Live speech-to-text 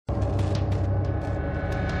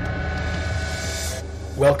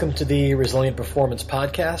Welcome to the Resilient Performance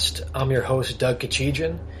Podcast. I'm your host, Doug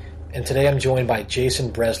Kachijian, and today I'm joined by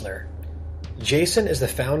Jason Brezler. Jason is the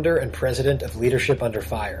founder and president of Leadership Under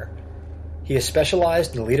Fire. He is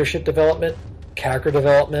specialized in leadership development, character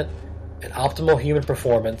development, and optimal human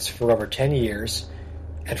performance for over 10 years,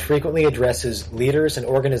 and frequently addresses leaders and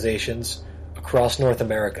organizations across North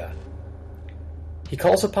America. He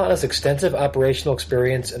calls upon his extensive operational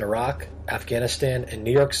experience in Iraq, Afghanistan, and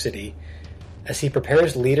New York City as he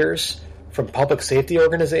prepares leaders from public safety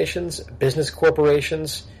organizations, business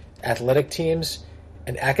corporations, athletic teams,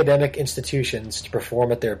 and academic institutions to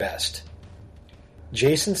perform at their best.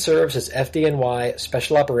 Jason serves as FDNY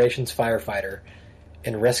Special Operations Firefighter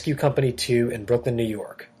in Rescue Company 2 in Brooklyn, New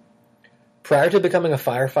York. Prior to becoming a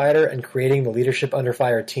firefighter and creating the Leadership Under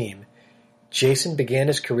Fire team, Jason began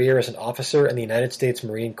his career as an officer in the United States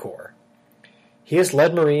Marine Corps. He has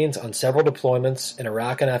led Marines on several deployments in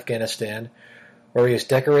Iraq and Afghanistan, where he is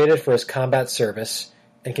decorated for his combat service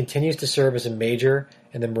and continues to serve as a major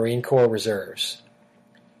in the Marine Corps Reserves.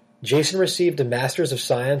 Jason received a Master's of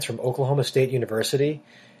Science from Oklahoma State University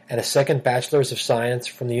and a second Bachelor's of Science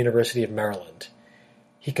from the University of Maryland.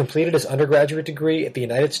 He completed his undergraduate degree at the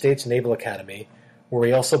United States Naval Academy, where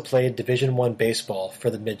he also played Division I baseball for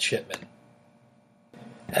the Midshipmen.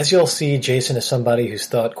 As you'll see, Jason is somebody who's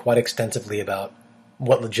thought quite extensively about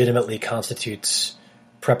what legitimately constitutes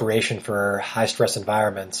preparation for high-stress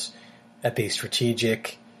environments at the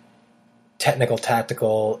strategic, technical,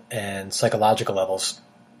 tactical, and psychological levels.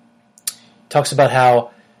 He talks about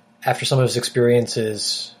how, after some of his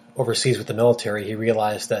experiences overseas with the military, he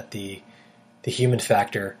realized that the human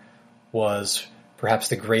factor was perhaps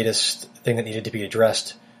the greatest thing that needed to be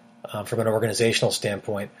addressed from an organizational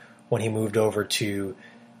standpoint when he moved over to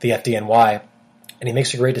the FDNY. And he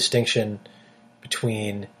makes a great distinction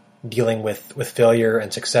between dealing with failure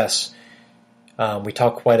and success. We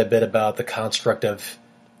talk quite a bit about the construct of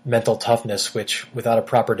mental toughness, which without a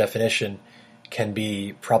proper definition can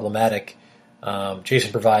be problematic.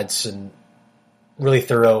 Jason provides a really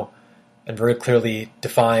thorough and very clearly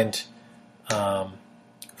defined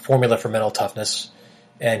formula for mental toughness,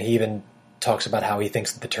 and he even talks about how he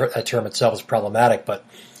thinks that that term itself is problematic, but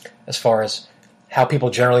as far as how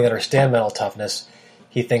people generally understand mental toughness,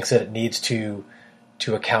 he thinks that it needs to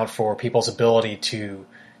account for people's ability to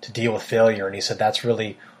deal with failure. And he said that's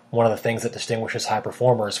really one of the things that distinguishes high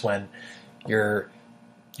performers when your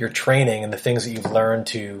training and the things that you've learned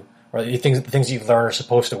the things you've learned are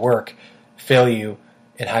supposed to work fail you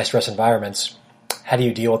in high stress environments. How do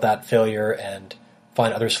you deal with that failure and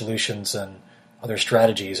find other solutions and other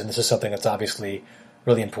strategies? And this is something that's obviously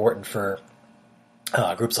really important for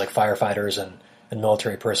groups like firefighters and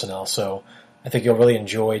military personnel. So I think you'll really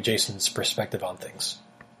enjoy Jason's perspective on things.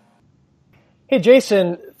 Hey,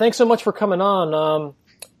 Jason, thanks so much for coming on.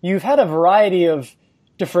 You've had a variety of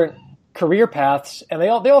different career paths, and they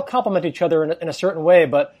all complement each other in a certain way,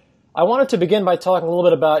 but I wanted to begin by talking a little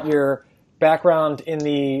bit about your background in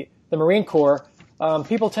the Marine Corps.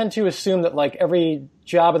 People tend to assume that like every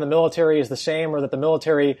job in the military is the same, or that the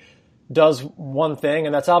military does one thing,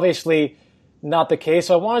 and that's obviously not the case.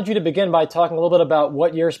 So I wanted you to begin by talking a little bit about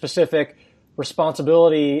what your specific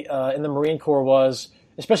responsibility in the Marine Corps was,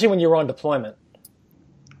 especially when you were on deployment.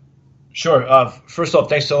 Sure. First off,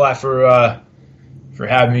 thanks a lot for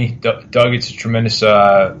having me, Doug. It's a tremendous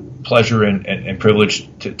pleasure and privilege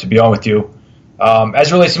to be on with you.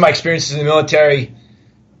 As it relates to my experiences in the military,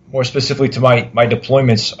 more specifically to my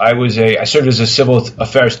deployments, I served as a civil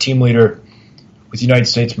affairs team leader with the United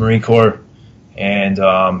States Marine Corps, and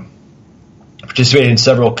participated in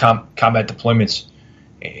several combat deployments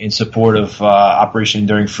in support of Operation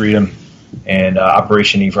Enduring Freedom and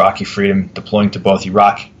Operation Iraqi Freedom, deploying to both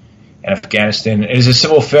Iraq and Afghanistan. As a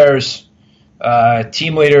civil affairs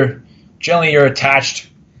team leader, generally you're attached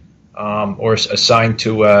or assigned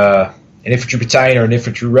to an infantry battalion or an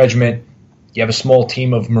infantry regiment. You have a small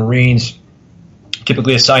team of Marines,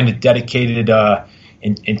 typically assigned a dedicated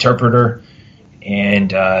interpreter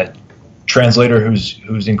and translator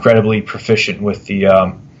who's incredibly proficient with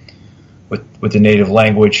the with the native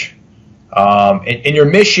language. And your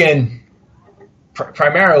mission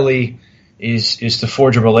primarily is to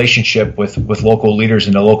forge a relationship with local leaders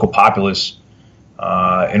and the local populace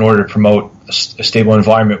in order to promote a stable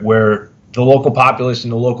environment where the local populace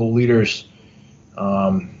and the local leaders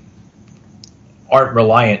aren't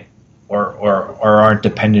reliant or aren't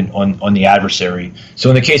dependent on the adversary. So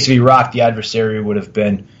in the case of Iraq, the adversary would have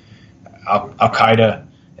been Al-Qaeda.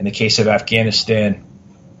 In the case of Afghanistan,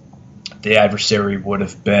 the adversary would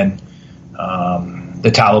have been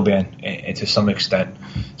the Taliban, and to some extent.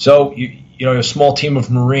 So you know, a small team of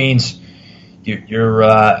Marines, you're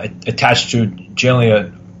attached to generally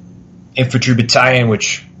an infantry battalion,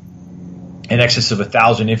 which in excess of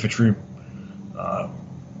 1,000 infantry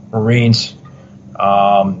Marines,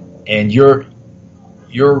 and your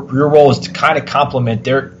role is to kind of complement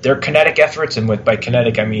their kinetic efforts, and by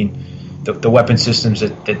kinetic I mean the weapon systems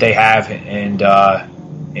that they have and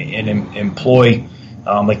employ,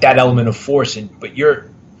 like that element of force. But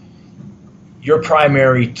your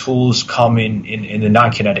primary tools come in the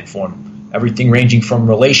non-kinetic form. Everything ranging from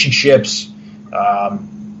relationships,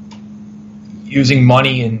 using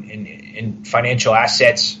money and financial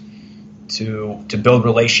assets to build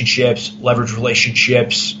relationships, leverage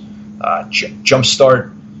relationships,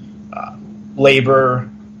 jumpstart labor,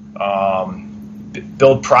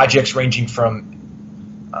 build projects ranging from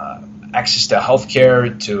access to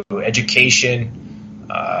healthcare to education,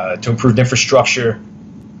 to improved infrastructure.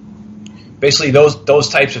 Basically, those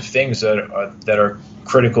types of things that are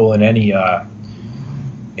critical in any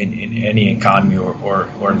in any economy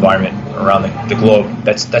or environment around the globe.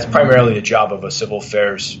 That's primarily the job of a civil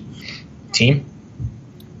affairs team.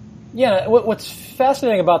 Yeah, what's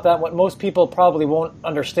fascinating about that, what most people probably won't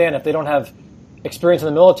understand if they don't have experience in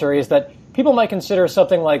the military, is that people might consider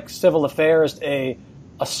something like civil affairs a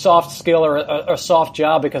soft skill or a soft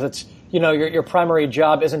job because it's, your primary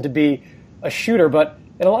job isn't to be a shooter, but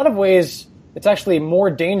in a lot of ways it's actually more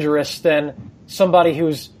dangerous than somebody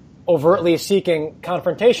who's overtly seeking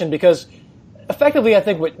confrontation, because effectively I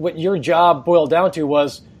think what your job boiled down to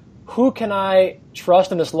was, who can I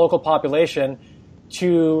trust in this local population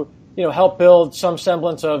to help build some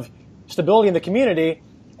semblance of stability in the community?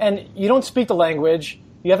 And you don't speak the language,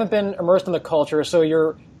 you haven't been immersed in the culture, so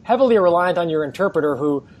you're heavily reliant on your interpreter,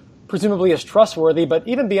 who presumably is trustworthy. But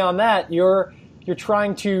even beyond that, you're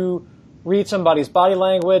trying to read somebody's body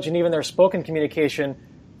language and even their spoken communication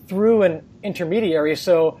through an intermediary.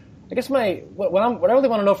 So I guess what I really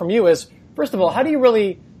want to know from you is, first of all, how do you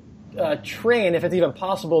really train, if it's even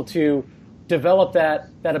possible, to develop that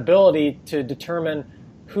ability to determine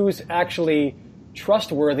who's actually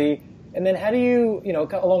trustworthy? And then how do you,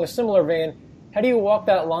 along a similar vein, how do you walk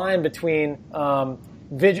that line between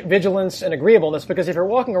vigilance and agreeableness? Because if you're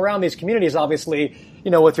walking around these communities, obviously,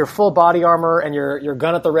 with your full body armor and your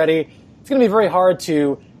gun at the ready, it's going to be very hard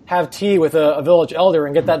to have tea with a village elder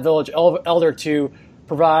and get that village elder to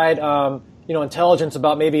provide, intelligence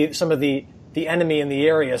about maybe some of the enemy in the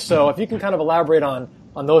area. So if you can kind of elaborate on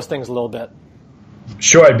those things a little bit.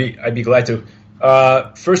 Sure, I'd be glad to.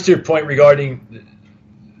 First, to your point regarding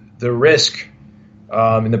the risk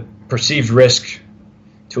and the perceived risk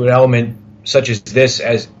to an element such as this,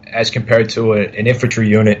 as compared to an infantry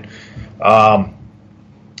unit. To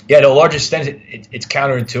a large extent, it's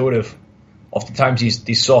counterintuitive. Oftentimes,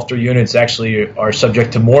 these softer units actually are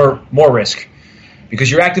subject to more risk,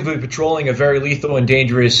 because you're actively patrolling a very lethal and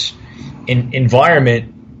dangerous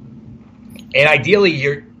environment, and ideally,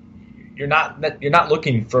 you're not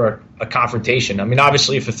looking for a confrontation. I mean,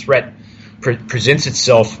 obviously, if a threat presents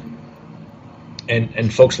itself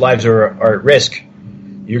and folks' lives are at risk,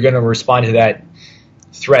 you're going to respond to that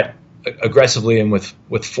threat aggressively and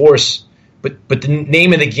with force. But the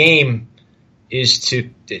name of the game is to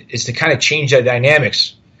kind of change that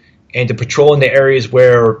dynamics and to patrol in the areas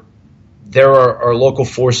where there are local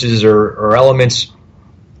forces or elements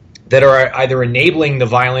that are either enabling the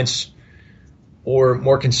violence or,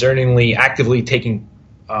 more concerningly, actively taking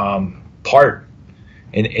part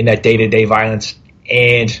in that day-to-day violence.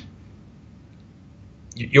 And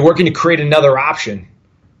you're working to create another option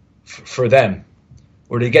for them,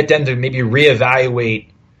 or to get them to maybe reevaluate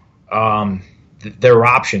their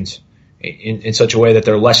options in such a way that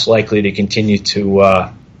they're less likely to continue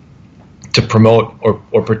to promote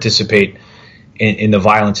or participate in the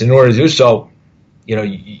violence. In order to do so,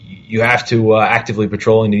 you have to actively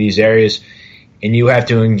patrol into these areas, and you have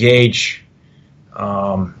to engage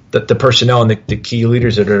the personnel and the key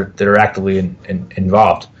leaders that are actively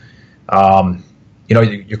involved.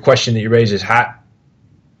 Your question that you raise is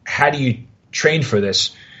how do you train for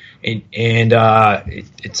this? And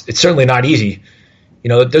it's certainly not easy.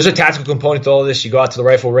 There's a tactical component to all this. You go out to the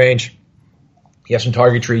rifle range, you have some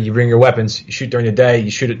targetry, you bring your weapons, you shoot during the day, you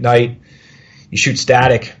shoot at night, you shoot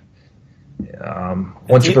static.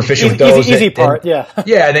 Once you're proficient with those, easy part, yeah.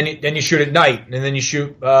 Yeah, then you shoot at night, and then you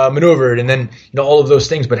shoot maneuvered, and then all of those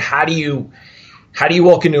things. But how do you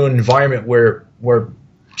walk into an environment where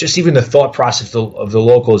just even the thought process of the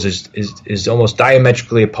locals is almost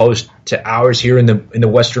diametrically opposed to ours here in the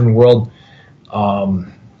Western world,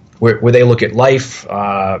 where they look at life,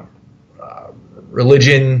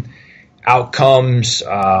 religion, outcomes,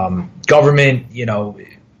 government,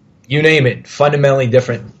 you name it, fundamentally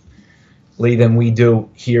different differently than we do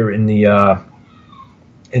here in the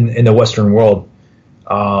in the Western world.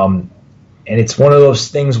 And it's one of those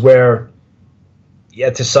things where, yeah,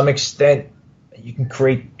 to some extent, you can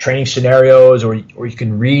create training scenarios or you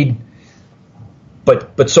can read,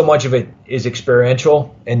 but so much of it is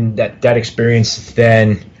experiential, and that experience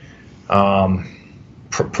then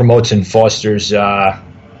promotes and fosters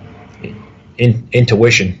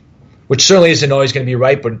intuition, which certainly isn't always going to be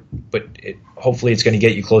right, but hopefully it's going to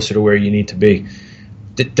get you closer to where you need to be.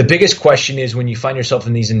 The biggest question is, when you find yourself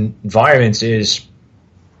in these environments, I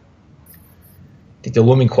think the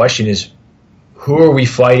looming question is, who are we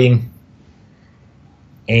fighting?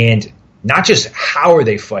 And not just how are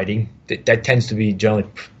they fighting, that tends to be generally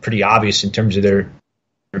pretty obvious in terms of their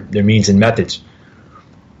means and methods.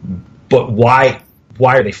 But why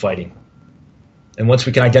are they fighting? And once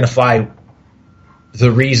we can identify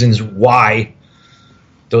the reasons why,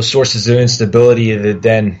 those sources of instability that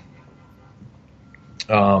then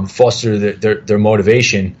foster their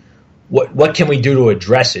motivation, what can we do to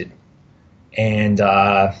address it? And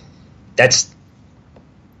that's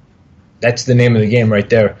the name of the game right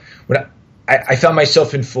there. When I found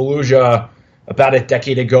myself in Fallujah about a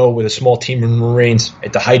decade ago with a small team of Marines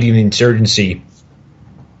at the height of the insurgency,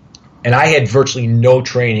 and I had virtually no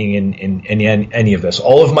training in any of this.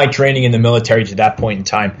 All of my training in the military to that point in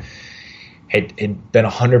time had been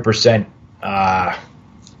 100%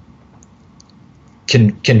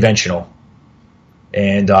 conventional.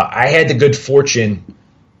 And I had the good fortune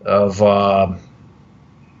of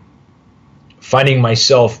finding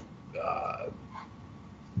myself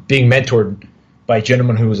being mentored by a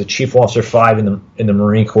gentleman who was a Chief Officer 5 in the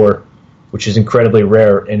Marine Corps, which is incredibly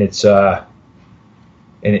rare in itself.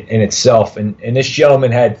 And this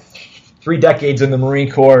gentleman had 3 decades in the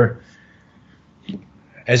Marine Corps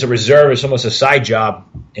as a reservist, almost a side job,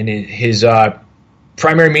 and his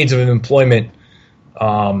primary means of employment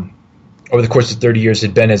over the course of 30 years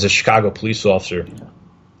had been as a Chicago police officer,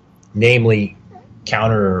 namely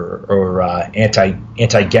counter or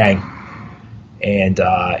anti-gang. And he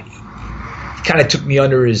kind of took me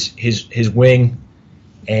under his wing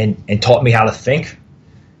and taught me how to think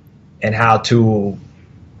and how to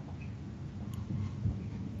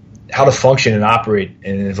function and operate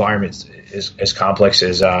in an environment as complex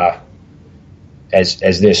as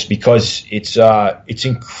this, because it's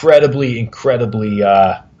incredibly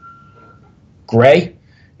gray,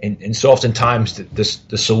 and so oftentimes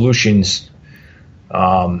the solutions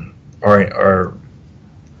are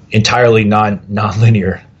entirely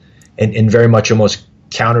non-linear and very much almost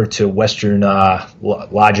counter to Western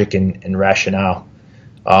logic and rationale.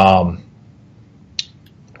 But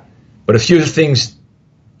a few of the things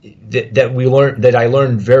that I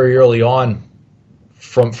learned very early on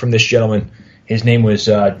from this gentleman. His name was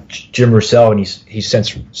Jim Russell, and he's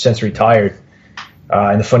since retired.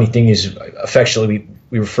 And the funny thing is, affectionately,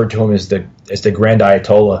 we referred to him as the Grand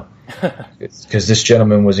Ayatollah, because this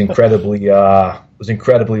gentleman was incredibly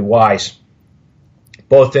wise,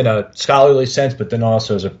 both in a scholarly sense, but then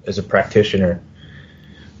also as a practitioner.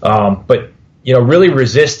 But really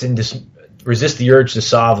resist the urge to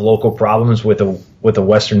solve local problems with a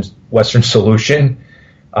Western solution,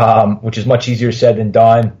 which is much easier said than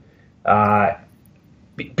done.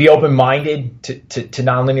 Be open-minded to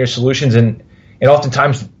nonlinear solutions, and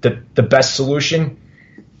oftentimes the best solution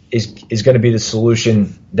is going to be the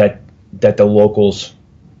solution that the locals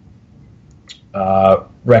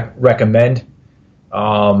recommend.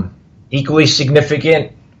 Equally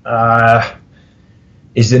significant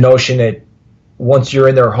is the notion that once you're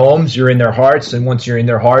in their homes, you're in their hearts, and once you're in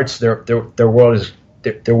their hearts, their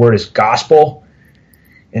word is gospel.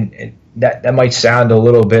 And that might sound a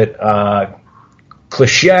little bit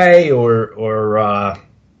cliche or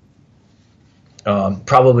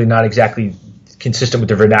probably not exactly consistent with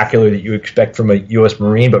the vernacular that you expect from a U.S.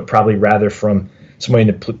 Marine, but probably rather from somebody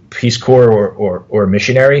in the Peace Corps or a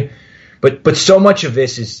missionary. But so much of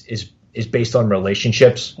this is based on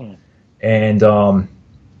relationships, and I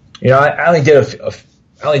only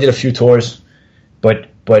did a few tours, but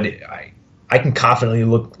I can confidently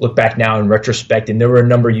look back now in retrospect, and there were a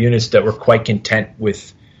number of units that were quite content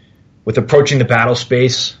with approaching the battle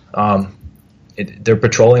space. They're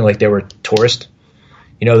patrolling like they were tourists.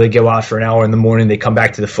 They go out for an hour in the morning, they come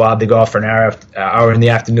back to the fob, they go out for an hour in the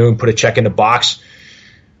afternoon, put a check in the box.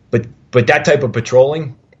 But that type of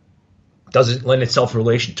patrolling doesn't lend itself to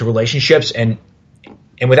relationships, and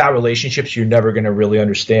without relationships, you're never going to really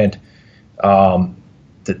understand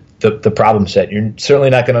the problem set. You're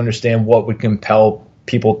certainly not going to understand what would compel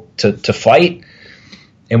people to fight,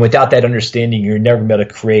 and without that understanding, you're never going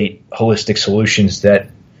to create holistic solutions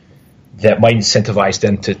that that might incentivize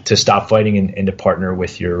them to stop fighting and to partner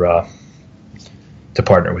with you.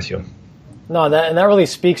 No, that really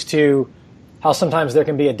speaks to how sometimes there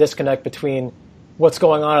can be a disconnect between what's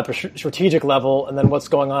going on at the strategic level and then what's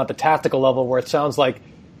going on at the tactical level, where it sounds like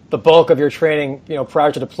the bulk of your training,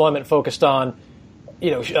 prior to deployment, focused on,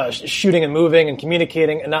 shooting and moving and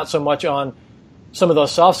communicating, and not so much on some of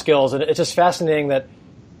those soft skills. And it's just fascinating that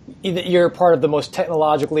you're part of the most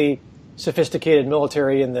technologically sophisticated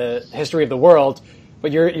military in the history of the world,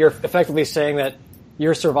 but you're effectively saying that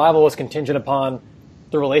your survival was contingent upon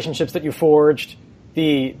the relationships that you forged,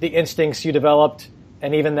 the instincts you developed,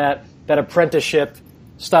 and even that apprenticeship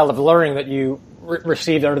style of learning that you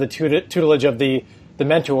received under the tutelage of the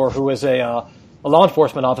mentor, who was a law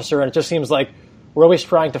enforcement officer. And it just seems like we're always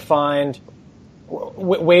trying to find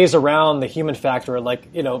ways around the human factor,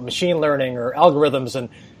 like machine learning or algorithms, and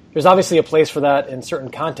there's obviously a place for that in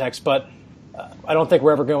certain contexts, but I don't think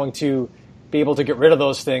we're ever going to be able to get rid of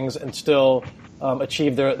those things and still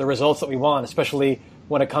achieve the results that we want, especially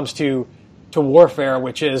when it comes to warfare,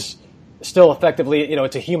 which is still effectively,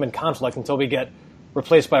 it's a human conflict until we get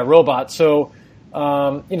replaced by a robot. So,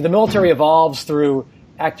 the military evolves through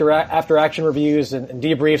after action reviews and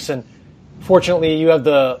debriefs, and fortunately you have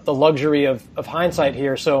the luxury of hindsight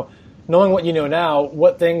here. So knowing what you know now,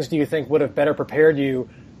 what things do you think would have better prepared you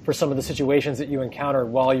for some of the situations that you encountered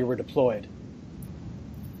while you were deployed?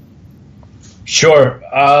 Sure.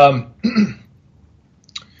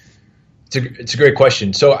 It's a great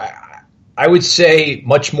question. So I would say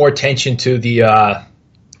much more attention to the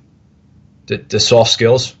soft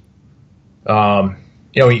skills. When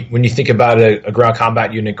you think about a ground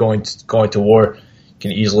combat unit going to war, you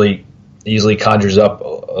can easily conjures up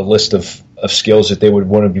a list of skills that they would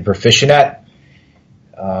want to be proficient at.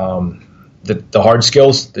 The hard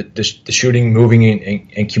skills, the shooting, moving,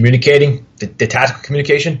 and communicating, the tactical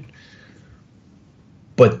communication.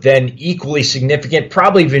 But then equally significant,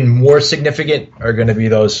 probably even more significant, are going to be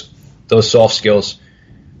those soft skills,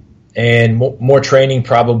 and more training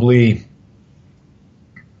probably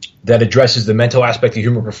that addresses the mental aspect of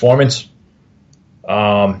human performance.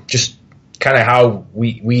 Just kind of how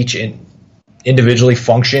we each individually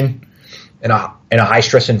function in a high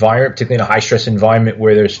stress environment, particularly in a high stress environment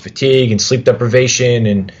where there's fatigue and sleep deprivation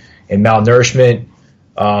and malnourishment,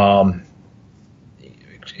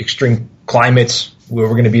 extreme climates where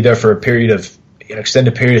we're going to be there for an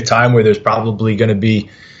extended period of time, where there's probably going to be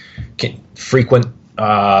frequent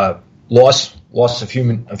loss of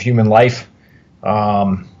human life,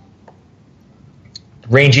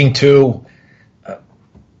 ranging to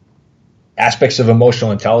aspects of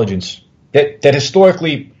emotional intelligence that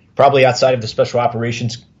historically, probably outside of the special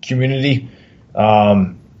operations community,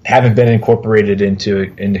 haven't been incorporated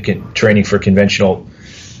into training for conventional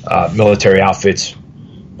military outfits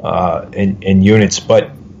and units.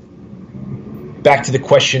 But back to the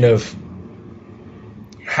question of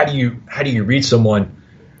how do you read someone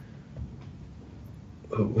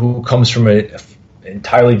who comes from an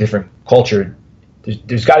entirely different culture?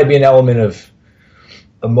 There's got to be an element of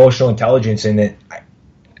emotional intelligence in it.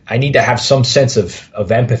 I need to have some sense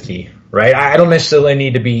of empathy, right? I don't necessarily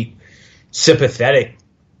need to be sympathetic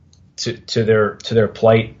to their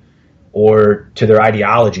plight or to their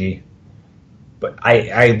ideology, but I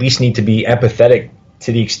at least need to be empathetic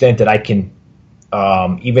to the extent that I can,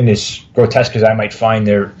 even as grotesque as I might find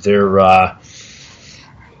their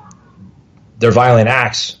violent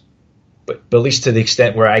acts, but at least to the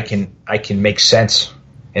extent where I can make sense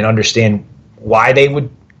and understand why they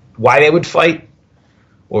would fight,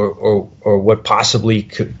 or what possibly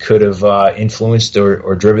could have influenced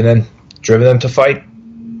or driven them to fight.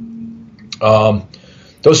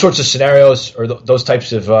 Those sorts of scenarios, or those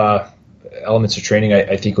types of elements of training,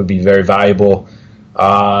 I think would be very valuable.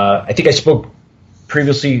 I think I spoke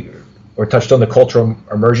previously or touched on the cultural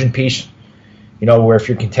immersion piece. Where if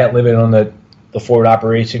you're content living on the forward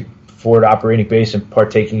operating base and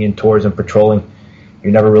partaking in tours and patrolling,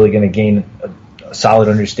 you're never really going to gain a solid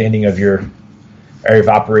understanding of your area of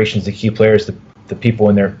operations, the key players, the people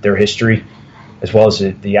in their history, as well as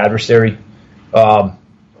the adversary. I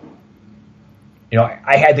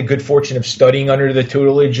had the good fortune of studying under the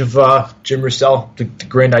tutelage of Jim Russell, the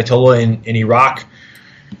Grand Ayatollah in Iraq.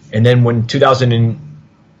 And then when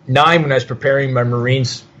 2009, when I was preparing my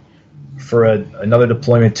Marines for another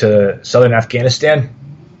deployment to southern Afghanistan,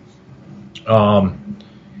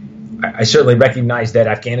 I certainly recognized that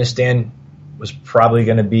Afghanistan was probably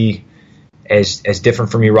going to be as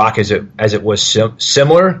different from Iraq as it was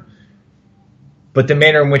similar, but the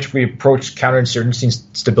manner in which we approached counterinsurgency and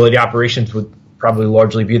stability operations would probably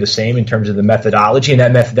largely be the same in terms of the methodology, and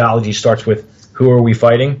that methodology starts with who are we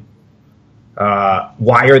fighting,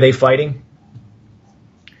 Why are they fighting?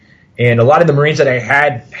 And a lot of the Marines that I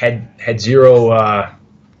had zero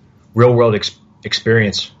real world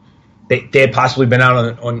experience. They had possibly been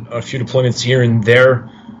out on a few deployments here and there,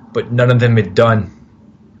 but none of them had done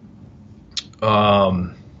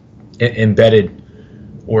embedded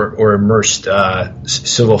or immersed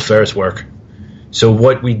civil affairs work. So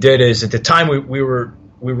what we did is, at the time we were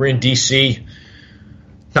in D.C.,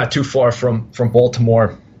 not too far from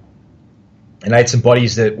Baltimore, and I had some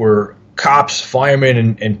buddies that were cops,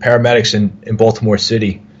 firemen, and paramedics in Baltimore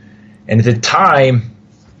City. And at the time,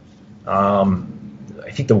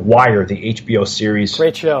 I think The Wire, the HBO series,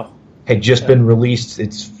 great show, had just been released.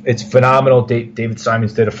 It's phenomenal. David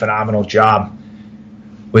Simons did a phenomenal job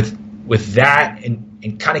with that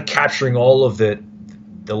and kind of capturing all of the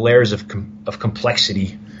layers of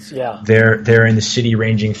complexity. Yeah, there in the city,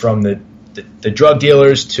 ranging from the drug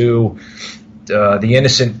dealers to the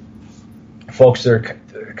innocent folks that are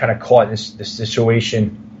kind of caught in this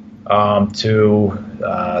situation, to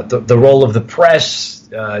the role of the press,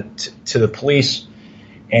 to the police.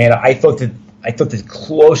 And I thought the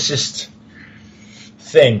closest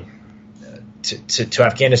thing to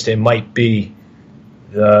Afghanistan might be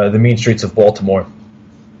the mean streets of Baltimore.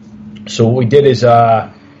 So what we did is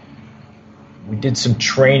we did some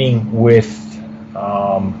training with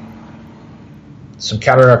some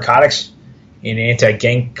counter-narcotics and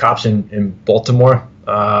anti-gang cops in Baltimore,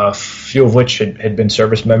 a few of which had been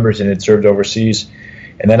service members and had served overseas.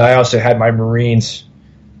 And then I also had my Marines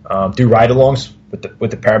do ride-alongs with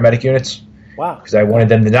the paramedic units. Wow! Because I wanted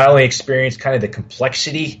them to not only experience kind of the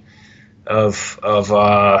complexity of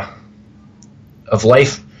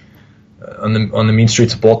life on the mean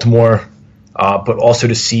streets of Baltimore, but also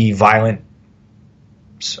to see violence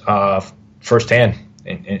firsthand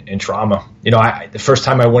and trauma. You know, the first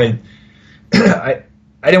time I wanted, I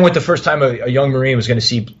didn't want the first time a young Marine was going to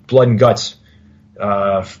see blood and guts,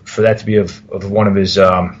 for that to be of one of his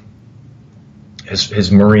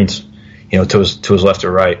Marines, you know, to his left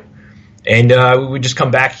or right. And we would just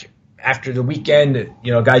come back after the weekend.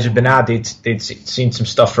 You know, guys had been out, they'd seen some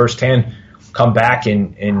stuff firsthand, come back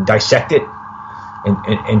and dissect it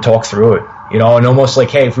and talk through it. You know, and almost like,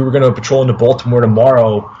 hey, if we were going to patrol into Baltimore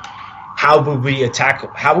tomorrow, how would we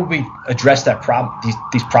address that problem,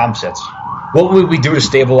 these problem sets? What would we do to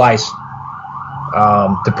stabilize,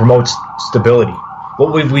 to promote stability?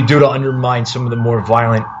 What would we do to undermine some of the more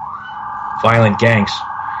violent gangs?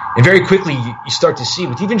 And very quickly, you start to see,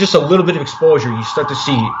 with even just a little bit of exposure, you start to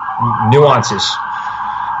see nuances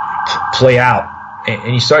play out.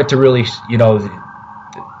 And you start to really, you know,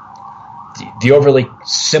 the overly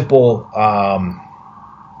simple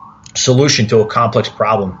solution to a complex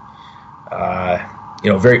problem. You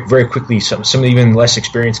know, very, very quickly, some even less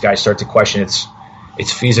experienced guys start to question its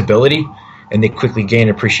feasibility, and they quickly gain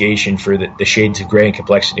appreciation for the shades of gray and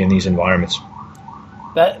complexity in these environments.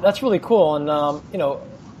 That's really cool. And, you know,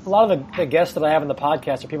 a lot of the guests that I have in the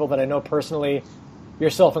podcast are people that I know personally,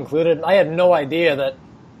 yourself included. I had no idea that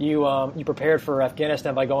you prepared for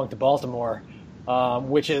Afghanistan by going to Baltimore,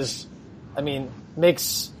 which is, I mean,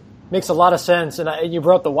 makes a lot of sense. And you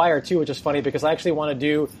brought up The Wire too, which is funny because I actually want to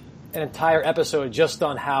do an entire episode just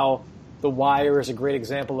on how The Wire is a great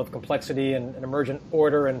example of complexity and emergent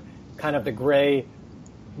order and kind of the gray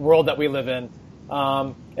world that we live in.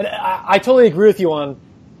 And I totally agree with you on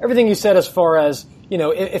everything you said as far as, you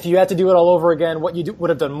know, if you had to do it all over again, what you would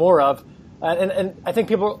have done more of. And I think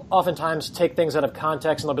people oftentimes take things out of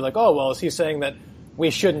context and they'll be like, oh, well, is he saying that we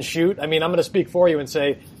shouldn't shoot? I mean, I'm going to speak for you and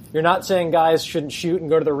say, you're not saying guys shouldn't shoot and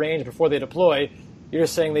go to the range before they deploy. You're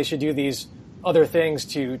just saying they should do these other things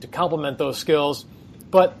to complement those skills.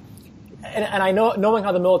 But, and I know, knowing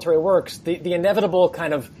how the military works, the inevitable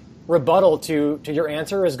kind of rebuttal to your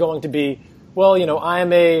answer is going to be, well, you know,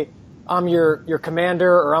 I'm your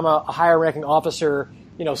commander, or I'm a higher ranking officer,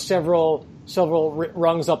 you know, several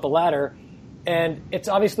rungs up the ladder. And it's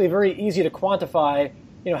obviously very easy to quantify,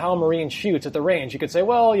 you know, how a Marine shoots at the range. You could say,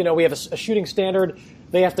 well, you know, we have a shooting standard.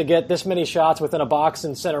 They have to get this many shots within a box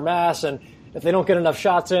in center mass, and if they don't get enough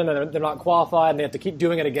shots in, then they're not qualified, and they have to keep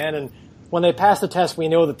doing it again. And when they pass the test, we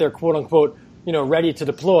know that they're quote unquote, you know, ready to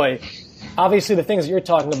deploy. Obviously, the things that you're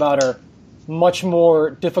talking about are much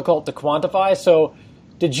more difficult to quantify. So,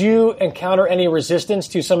 did you encounter any resistance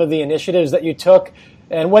to some of the initiatives that you took?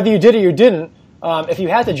 And whether you did or you didn't, if you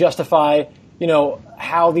had to justify, you know,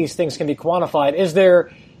 how these things can be quantified, is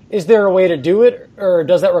there a way to do it, or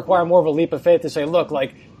does that require more of a leap of faith to say, look,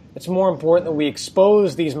 like, it's more important that we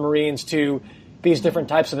expose these Marines to these different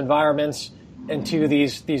types of environments and to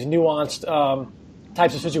these nuanced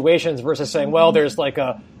types of situations versus saying, well, there's like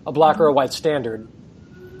a black or a white standard?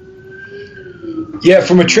 Yeah,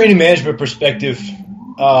 from a training management perspective,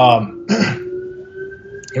 I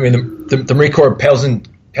mean, the Marine Corps pales in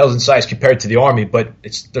size compared to the Army, but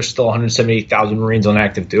there's still 178,000 Marines on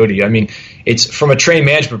active duty. I mean, it's from a training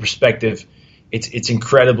management perspective, it's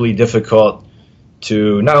incredibly difficult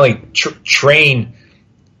to not only train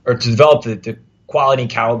or to develop the quality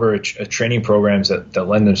and caliber of training programs that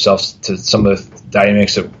lend themselves to some of the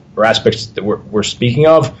dynamics or aspects that we're speaking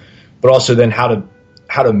of, but also then how to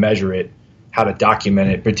measure it, how to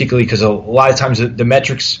document it, particularly because a lot of times the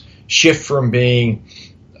metrics shift from being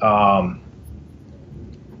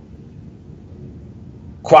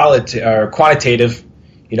quantitative.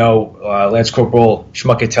 Lance Corporal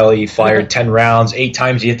Schmuckatelli fired 10 rounds, 8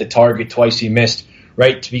 times he hit the target, twice he missed.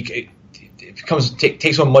 Right? It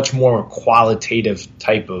takes on much more qualitative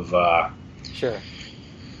type of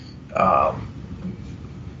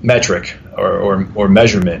metric or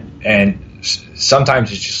measurement, and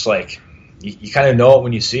sometimes it's just like you kind of know it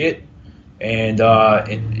when you see it, and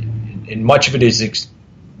much of it is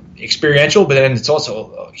experiential, but then it's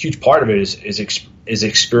also a huge part of it is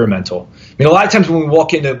experimental. I mean, a lot of times when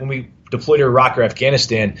we deploy to Iraq or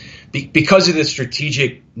Afghanistan, because of the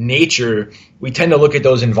strategic nature, we tend to look at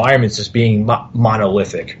those environments as being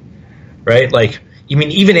monolithic, right? Like, I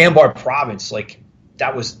mean, even Anbar Province, like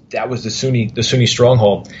that was the Sunni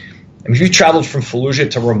stronghold. I mean, if you traveled from Fallujah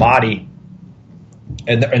to Ramadi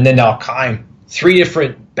and then Al Qaim, 3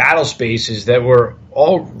 different battle spaces that were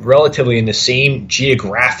all relatively in the same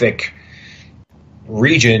geographic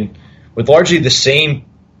region with largely the same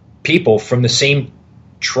people from the same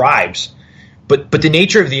tribes, but the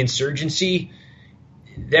nature of the insurgency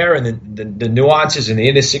there and the nuances and the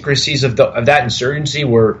idiosyncrasies of that insurgency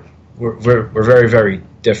were very, very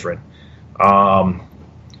different.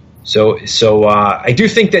 So I do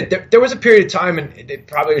think that there was a period of time, and they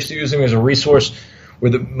probably used to use them as a resource,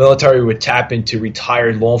 where the military would tap into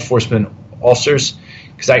retired law enforcement officers,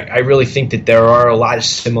 because I really think that there are a lot of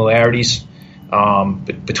similarities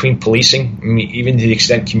between policing. I mean, even to the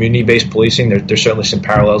extent community-based policing, there's certainly some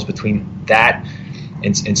parallels between that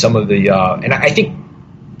and some of the and I think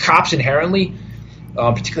cops inherently,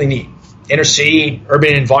 particularly in the inner city,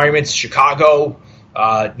 urban environments, Chicago,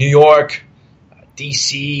 New York,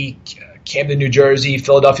 DC, Camden, New Jersey,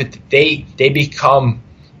 Philadelphia, they become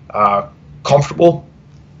comfortable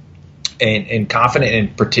and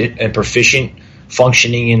confident and proficient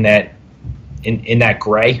functioning in that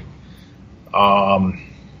gray.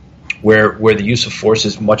 Where the use of force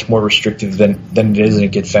is much more restrictive than it is in a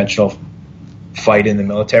conventional fight in the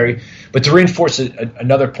military. But to reinforce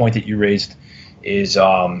another point that you raised is,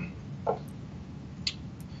 the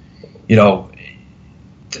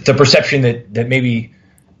perception that maybe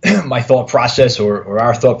my thought process or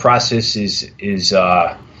our thought process is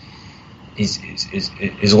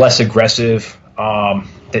less aggressive.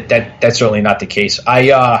 That's certainly not the case.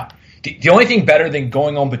 The only thing better than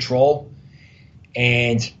going on patrol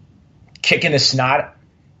and kicking the snot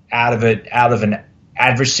out of an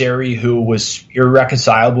adversary who was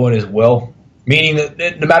irreconcilable in his will, meaning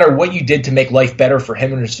that no matter what you did to make life better for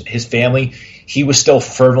him and his family, he was still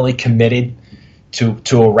fervently committed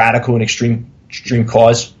to a radical and extreme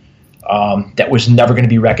cause that was never going to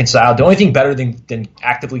be reconciled. The only thing better than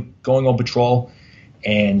actively going on patrol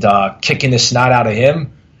and kicking the snot out of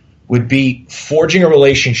him would be forging a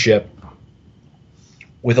relationship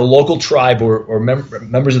with a local tribe or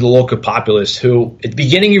members of the local populace who, at the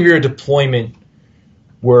beginning of your deployment,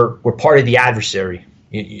 were part of the adversary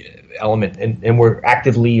element and were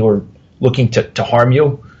actively or looking to harm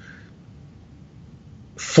you.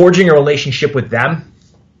 Forging a relationship with them,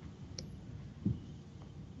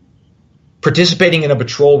 participating in a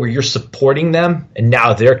patrol where you're supporting them, and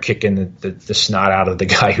now they're kicking the snot out of the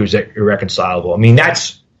guy who's irreconcilable. I mean,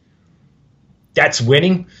 that's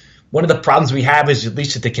winning. One of the problems we have is, at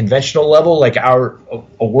least at the conventional level, like our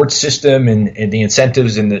award system and the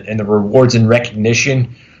incentives and the rewards and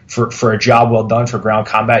recognition for a job well done for ground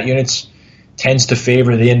combat units tends to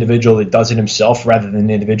favor the individual that does it himself rather than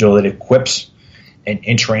the individual that equips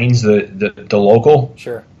and trains the local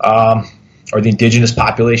or the indigenous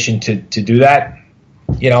population to do that.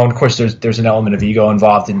 And of course there's an element of ego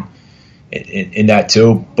involved in that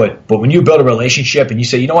too. But when you build a relationship and you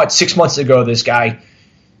say, you know what, 6 months ago this guy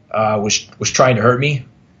was trying to hurt me,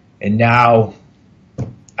 and now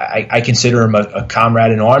I consider him a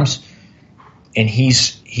comrade in arms, and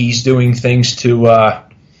he's doing things to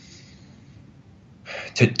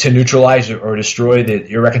neutralize or destroy the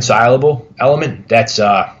irreconcilable element. That's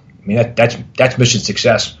mission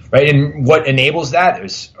success, right? And what enables that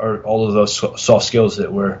are all of those soft skills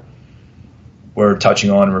that we're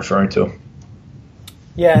touching on and referring to.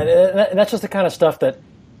 Yeah, and that's just the kind of stuff that,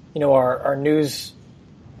 our news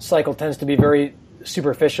cycle tends to be very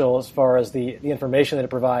superficial as far as the information that it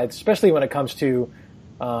provides, especially when it comes to,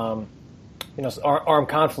 armed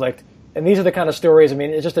conflict. And these are the kind of stories,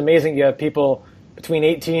 it's just amazing. You have people between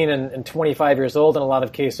 18 and 25 years old in a lot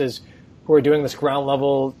of cases who are doing this ground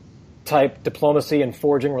level type diplomacy and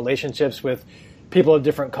forging relationships with people of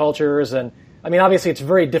different cultures. And obviously it's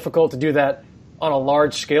very difficult to do that on a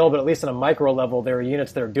large scale, but at least on a micro level, there are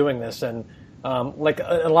units that are doing this. And like in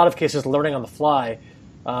a lot of cases, learning on the fly.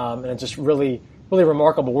 And it's just really, really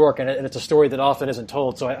remarkable work. And it's a story that often isn't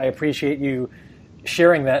told. So I appreciate you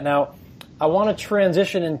sharing that. Now, I want to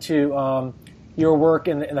transition into your work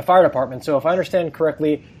in the fire department. So if I understand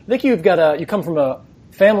correctly, I think you come from a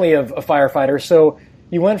family of firefighters. So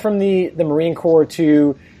you went from the Marine Corps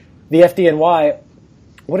to the FDNY.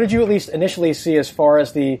 What did you at least initially see as far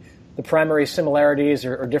as the primary similarities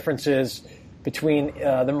or differences between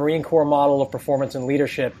the Marine Corps model of performance and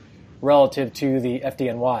leadership relative to the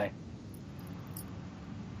FDNY?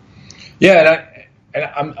 Yeah,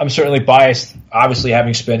 and I'm certainly biased, obviously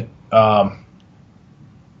having spent my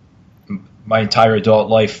entire adult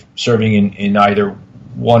life serving in either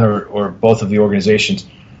one or both of the organizations.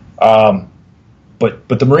 But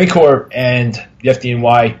the Marine Corps and the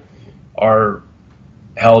FDNY are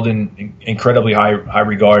held in incredibly high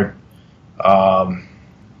regard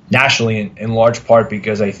nationally, in large part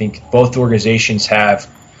because I think both organizations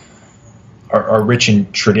are rich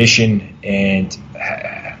in tradition and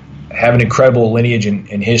have an incredible lineage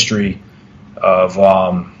and history of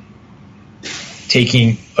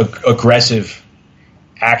taking aggressive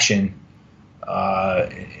action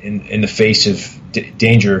in the face of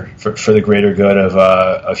danger for the greater good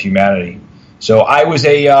of humanity. So I was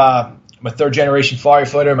I'm a third generation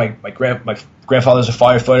firefighter. My grandfather was a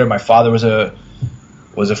firefighter. My father was a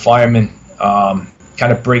fireman.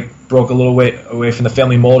 Kind of broke a little way away from the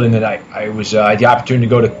family mold, and then I had the opportunity to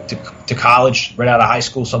go to college right out of high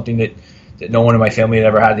school, something that no one in my family had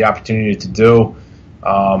ever had the opportunity to do.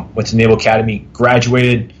 Went to Naval Academy,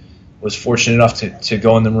 graduated, was fortunate enough to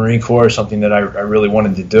go in the Marine Corps, something that I really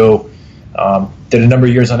wanted to do. Did a number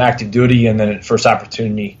of years on active duty, and then at first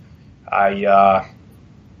opportunity, I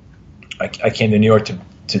came to New York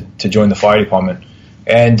to join the fire department.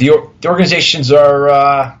 And the organizations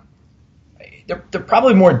are they're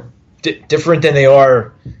probably more different than they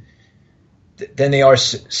are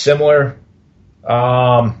similar.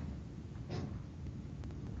 I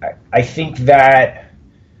think that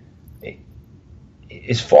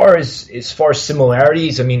as far as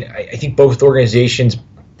similarities, I think both organizations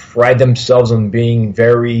pride themselves on being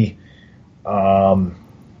very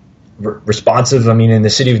responsive. In the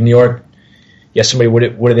city of New York, somebody,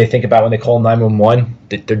 what do they think about when they call 911?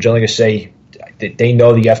 They're generally going to say that they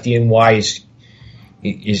know the FDNY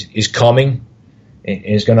is coming and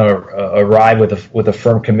is going to arrive with a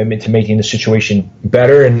firm commitment to making the situation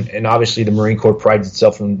better. And obviously, the Marine Corps prides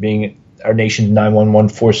itself on being our nation's 911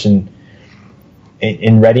 force in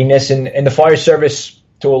readiness. And the fire service,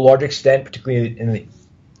 to a large extent, particularly in the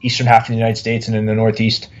eastern half of the United States and in the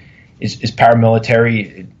Northeast, is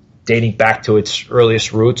paramilitary, dating back to its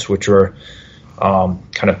earliest roots, which were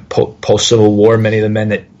kind of post-Civil War. Many of the men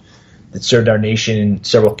that served our nation in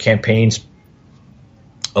several campaigns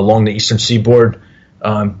along the eastern seaboard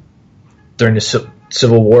during the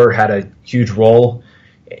Civil War had a huge role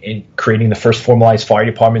in creating the first formalized fire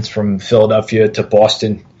departments from Philadelphia to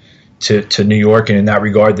Boston to New York. And in that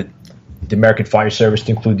regard, the American Fire Service,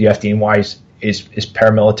 to include the FDNY, is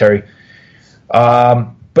paramilitary.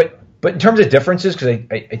 But in terms of differences, because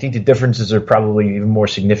I think the differences are probably even more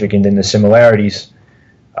significant than the similarities.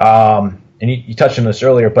 And you touched on this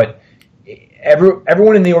earlier, but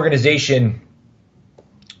everyone in the organization,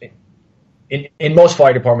 in most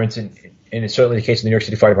fire departments, and it's certainly the case in the New York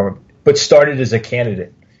City Fire Department, but started as a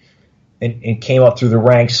candidate and came up through the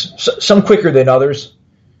ranks, some quicker than others,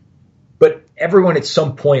 but everyone at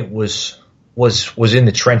some point was in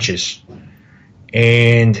the trenches,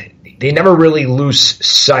 and they never really lose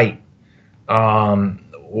sight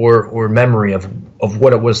or memory of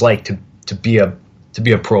what it was like to be a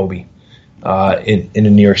probie in a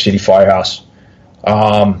New York City firehouse.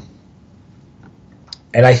 And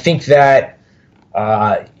I think that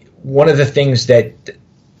one of the things that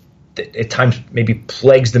at times maybe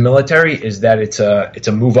plagues the military is that it's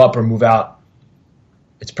a move up or move out.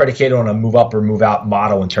 It's predicated on a move up or move out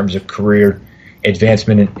model in terms of career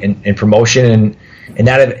advancement and promotion, and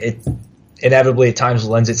that it inevitably at times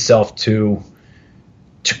lends itself to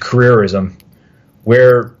careerism,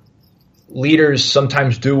 where leaders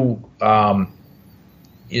sometimes do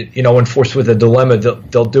when forced with a dilemma,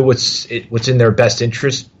 they'll do what's in their best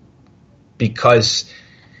interest because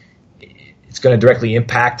it's going to directly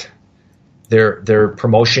impact their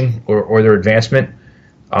promotion or their advancement.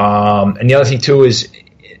 And the other thing too is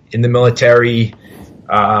in the military,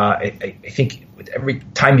 I think with every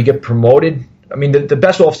time you get promoted, I mean the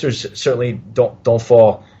best officers certainly don't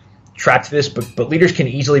fall trapped to this, but leaders can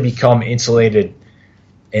easily become insulated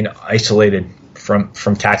and isolated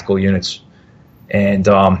from tactical units. And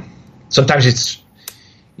sometimes it's,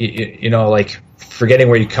 like forgetting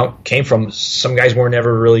where you came from. Some guys weren't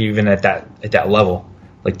ever really even at that level,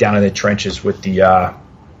 like down in the trenches with the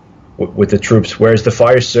troops. Whereas the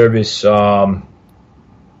fire service,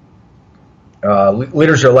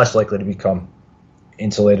 leaders are less likely to become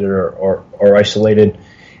insulated or isolated.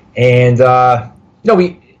 And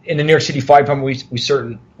we in the New York City Fire Department, we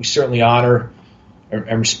certainly honor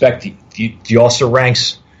and respect the officer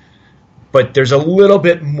ranks. But there's a little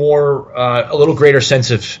bit more, a little greater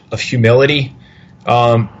sense of humility,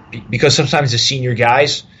 because sometimes the senior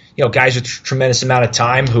guys, guys with a tremendous amount of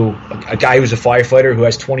time, a guy who's a firefighter who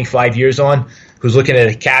has 25 years on, who's looking at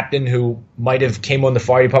a captain who might have came on the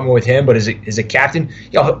fire department with him, but is a captain,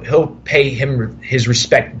 he'll pay him his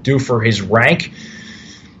respect due for his rank,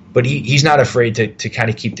 but he's not afraid to kind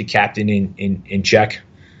of keep the captain in check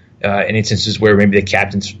in instances where maybe the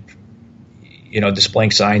captain's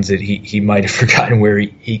displaying signs that he might have forgotten where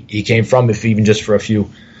he came from, if even just for a few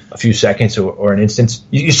seconds or an instance.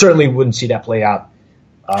 You certainly wouldn't see that play out.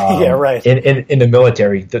 Yeah, right. In the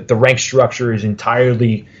military, the rank structure is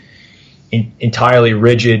entirely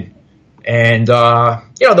rigid, and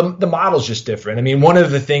the model's just different. I mean, one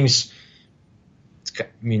of the things,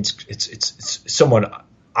 it's somewhat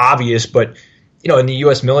obvious, but in the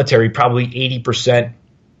U.S. military, probably 80%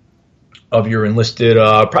 of your enlisted,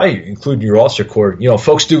 probably including your officer corps,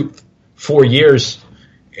 folks do 4 years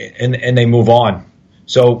and they move on.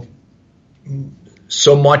 So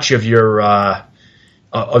much of your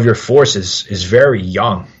force is very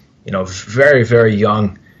young, very, very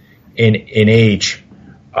young in age.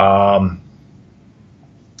 And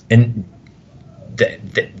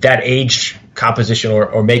that age composition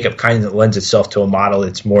or makeup kind of lends itself to a model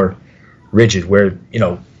that's more rigid, where,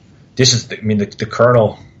 this is, the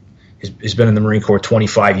colonel has been in the Marine Corps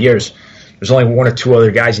 25 years. There's only one or two other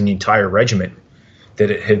guys in the entire regiment that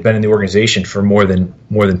had been in the organization for more than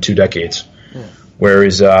 2 decades. Yeah.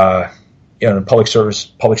 Whereas, in public service,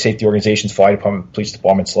 public safety organizations, fire department, police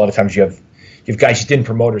departments, a lot of times you have guys you didn't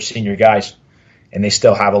promote or senior guys, and they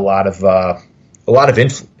still have a lot of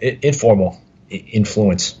informal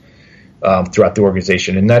influence throughout the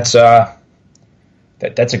organization, and that's a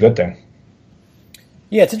good thing.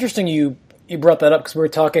 Yeah, it's interesting you brought that up because we were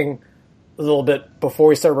talking a little bit before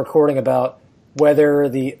we started recording about whether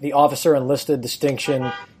the officer enlisted distinction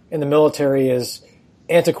in the military is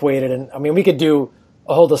antiquated, and I mean we could do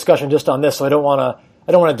a whole discussion just on this, so I don't want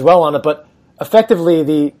to dwell on it. But effectively,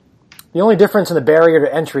 the only difference in the barrier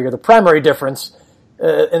to entry, or the primary difference,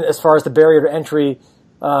 as far as the barrier to entry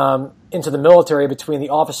into the military between the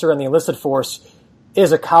officer and the enlisted force,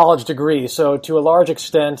 is a college degree. So to a large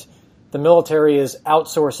extent, the military is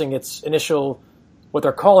outsourcing its initial, what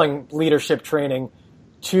they're calling leadership training,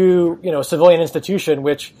 to a civilian institution,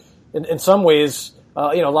 which in some ways,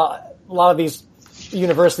 a lot of these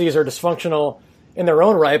universities are dysfunctional in their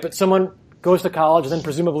own right, but someone goes to college and then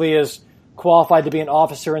presumably is qualified to be an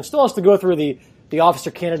officer and still has to go through the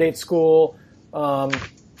officer candidate school, or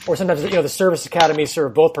sometimes the service academies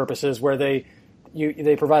serve both purposes, where they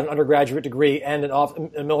provide an undergraduate degree and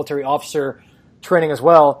a military officer training as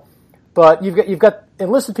well. But you've got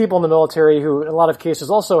enlisted people in the military who, in a lot of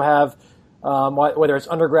cases, also have whether it's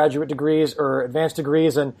undergraduate degrees or advanced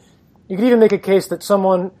degrees, and you could even make a case that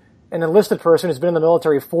an enlisted person who's been in the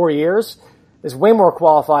military 4 years is way more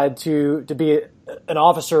qualified to be an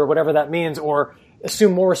officer, whatever that means, or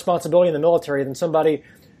assume more responsibility in the military than somebody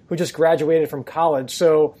who just graduated from college.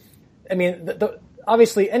 So, I mean,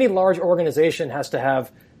 obviously any large organization has to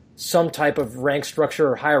have some type of rank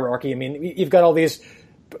structure or hierarchy. I mean, you've got all these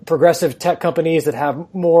progressive tech companies that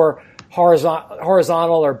have more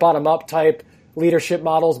horizontal or bottom-up type leadership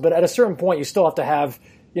models, but at a certain point you still have to have,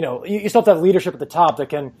 you still have to have leadership at the top that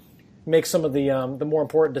can make some of the more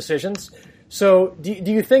important decisions. So do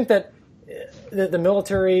you think that the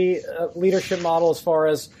military leadership model, as far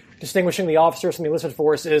as distinguishing the officers from the enlisted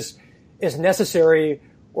force, is necessary,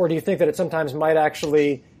 or do you think that it sometimes might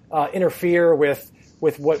actually interfere with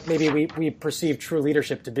what maybe we perceive true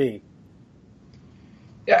leadership to be?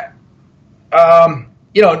 Yeah.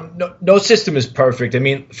 No system is perfect. I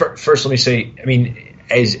mean, first let me say, I mean,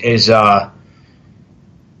 as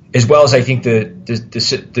as well as I think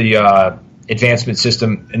the advancement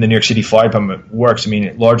system in the New York City Fire Department works. I mean,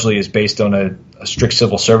 it largely is based on a strict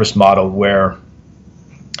civil service model where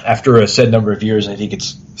after a set number of years, I think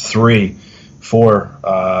it's 3,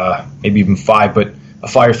 4, maybe even 5, but a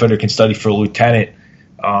firefighter can study for a lieutenant.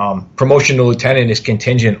 Promotion to lieutenant is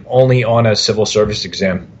contingent only on a civil service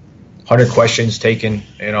exam. 100 questions taken,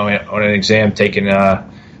 on an exam taken at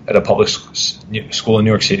a public school in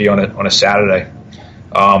New York City on a Saturday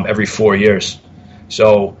every 4 years.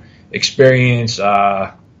 So experience,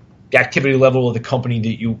 the activity level of the company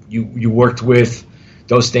that you worked with,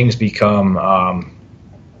 those things become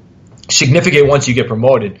significant once you get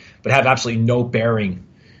promoted, but have absolutely no bearing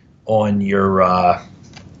on your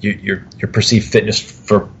perceived fitness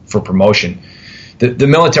for promotion. The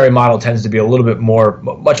military model tends to be a little bit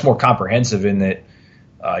much more comprehensive in that,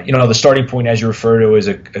 the starting point, as you refer to, is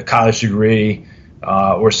a college degree,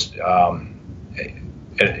 or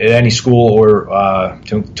at any school, or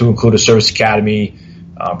to include a service academy,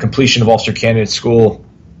 completion of officer candidate school,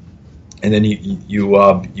 and then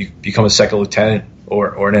you become a second lieutenant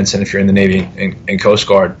or an ensign if you're in the Navy and Coast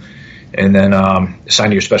Guard, and then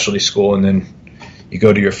assigned to your specialty school, and then you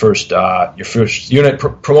go to your first unit.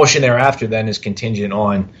 Promotion thereafter then is contingent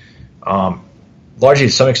on, largely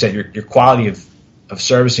to some extent, your quality of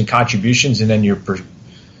service and contributions, and then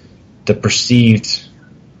the perceived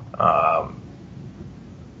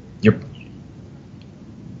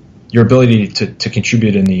your ability to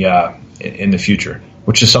contribute in the future,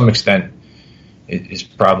 which to some extent is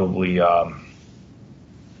probably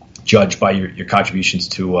judged by your contributions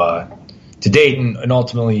to date, and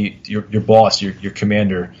ultimately your boss, your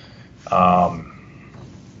commander,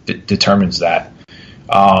 determines that.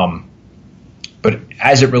 But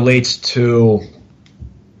as it relates to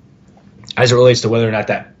whether or not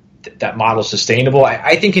that model is sustainable,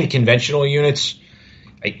 I think in conventional units,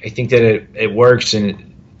 I think that it works,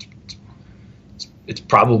 and it's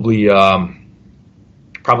probably a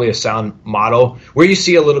sound model. Where you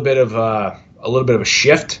see a little bit of a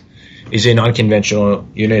shift is in unconventional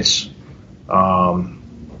units.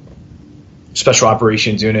 Special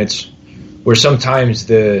operations units, where sometimes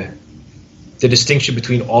the distinction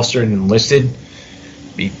between officer and enlisted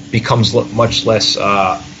becomes much less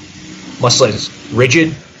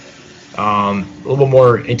rigid. A little bit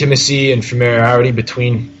more intimacy and familiarity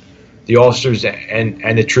between the officers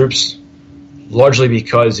and the troops, largely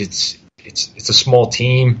because it's a small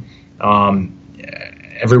team.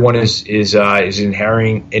 Everyone is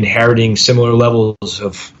inheriting similar levels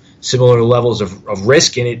of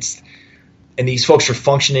risk, and these folks are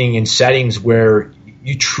functioning in settings where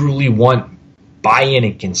you truly want buy-in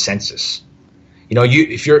and consensus.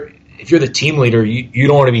 If you're the team leader, you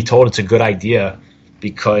don't want to be told it's a good idea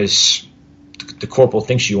because the corporal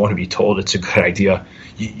thinks you want to be told it's a good idea.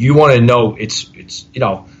 You want to know it's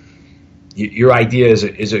your idea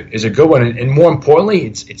is a good one, and more importantly,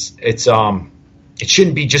 it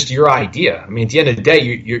shouldn't be just your idea. I mean, at the end of the day,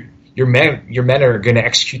 your men are going to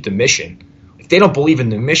execute the mission. If they don't believe in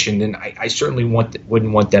the mission, then I certainly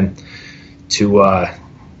wouldn't want them to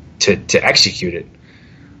execute it.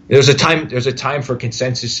 There's a time for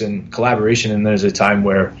consensus and collaboration, and there's a time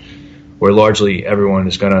where largely everyone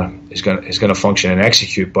is gonna function and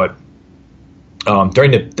execute. But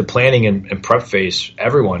during the planning and prep phase,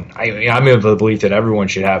 I'm of the belief that everyone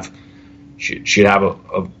should have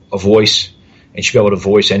a voice and should be able to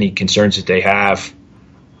voice any concerns that they have.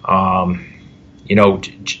 General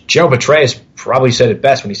Petraeus probably said it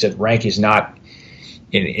best when he said rank is not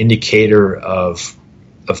an indicator of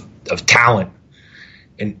talent,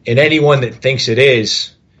 and anyone that thinks it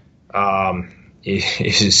is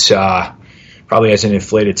probably has an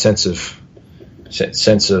inflated sense of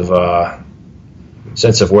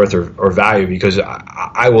worth or value. Because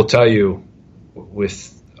I will tell you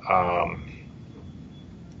without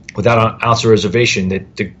an ounce of reservation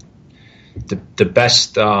that the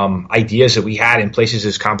best ideas that we had in places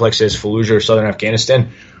as complex as Fallujah or southern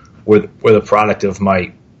Afghanistan were the product of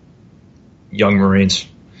my young Marines.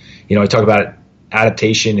 I talk about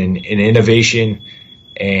adaptation and innovation,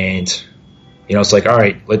 and it's like, all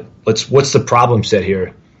right, what's the problem set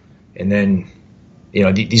here, and then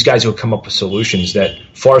these guys will come up with solutions that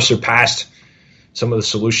far surpassed some of the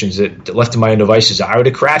solutions that left to my own devices I would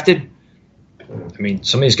have crafted. I mean,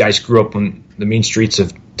 some of these guys grew up on the mean streets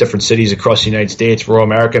of different cities across the United States, rural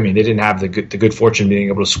America. I mean, they didn't have the good fortune of being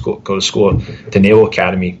able to go to school at the Naval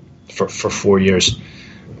Academy for 4 years.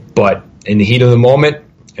 But in the heat of the moment,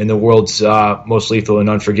 in the world's most lethal and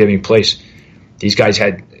unforgiving place, these guys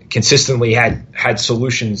had consistently had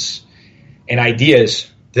solutions and ideas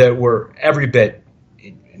that were every bit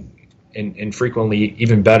and frequently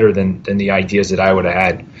even better than the ideas that I would have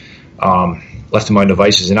had left to my own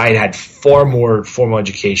devices. And I had far more formal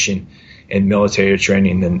education and military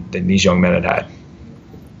training than these young men had.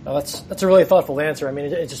 Well, that's a really thoughtful answer. I mean,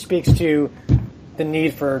 it just speaks to the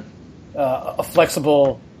need for a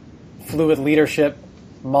flexible, fluid leadership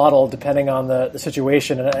model depending on the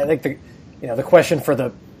situation. And I think the question for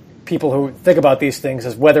the people who think about these things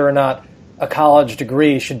is whether or not a college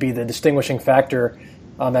degree should be the distinguishing factor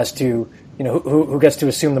as to who gets to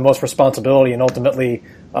assume the most responsibility and ultimately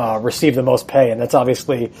receive the most pay. And that's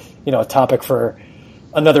obviously a topic for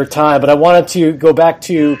another time. But I wanted to go back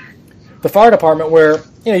to the fire department where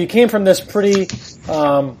you came from this pretty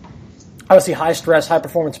obviously high stress, high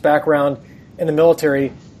performance background in the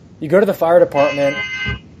military. You go to the fire department.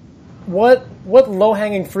 What low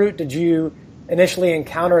hanging fruit did you initially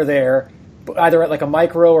encounter there, either at like a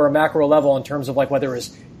micro or a macro level, in terms of like whether it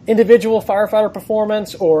was individual firefighter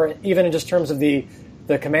performance or even in just terms of the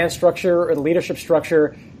command structure or the leadership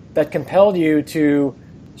structure that compelled you to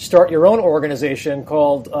start your own organization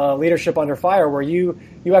called Leadership Under Fire, where you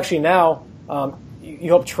actually now you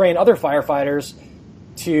help train other firefighters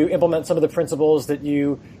to implement some of the principles that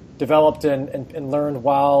you developed and learned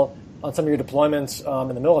while on some of your deployments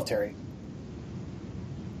in the military?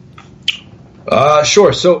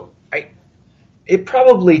 Sure. So it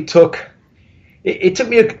probably took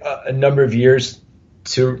me a number of years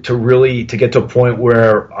to really get to a point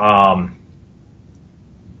where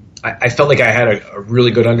I felt like I had a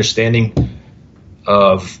really good understanding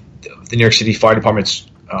of the New York City Fire Department's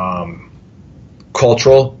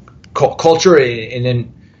culture, and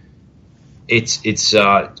then its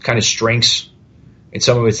kind of strengths and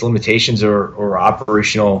some of its limitations or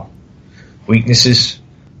operational weaknesses.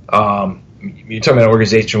 You're talking about an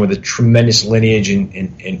organization with a tremendous lineage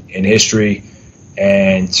in history,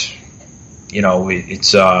 and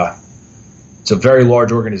it's a very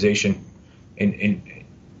large organization and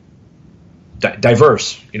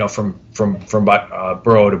diverse, from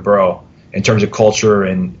borough to borough in terms of culture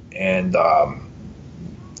and kind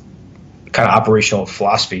of operational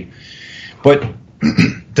philosophy. But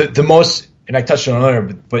the most, and I touched on it earlier,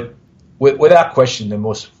 but without question, the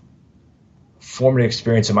most formative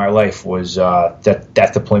experience of my life was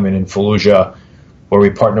that deployment in Fallujah, where we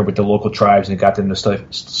partnered with the local tribes and got them to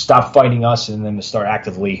stop fighting us and then to start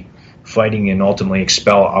actively fighting and ultimately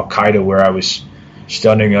expel Al Qaeda, where I was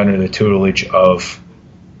studying under the tutelage of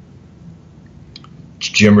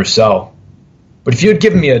Jim Russell. But if you had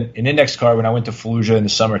given me an index card when I went to Fallujah in the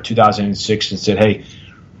summer of 2006 and said, hey,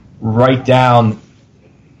 write down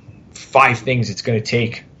 5 things it's going to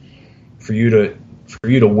take for you to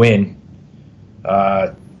win,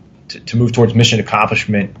 to move towards mission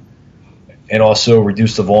accomplishment, and also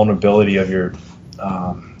reduce the vulnerability of your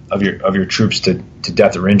troops to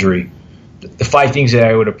death or injury, the 5 things that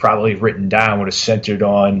I would have probably written down would have centered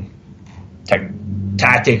on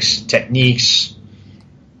tactics, techniques,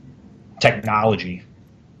 technology,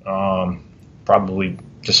 probably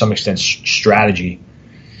to some extent strategy.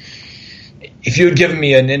 If you had given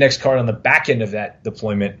me an index card on the back end of that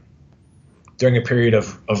deployment during a period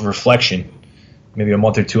of reflection, maybe a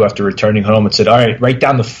month or two after returning home, and said, all right, write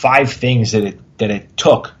down the 5 things that it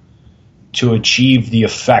took to achieve the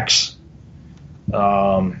effects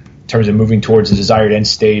in terms of moving towards the desired end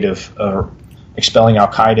state of expelling Al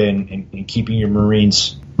Qaeda and keeping your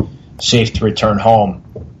Marines safe to return home,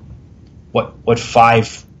 what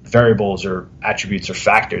 5 variables or attributes or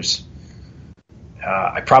factors?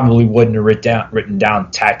 I probably wouldn't have written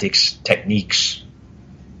down tactics, techniques,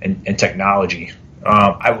 and technology.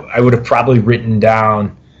 I would have probably written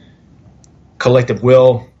down collective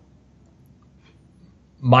will,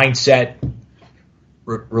 mindset,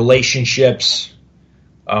 relationships,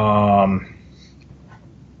 a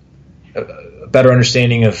better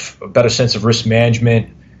understanding of a better sense of risk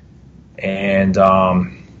management, and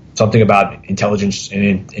something about intelligence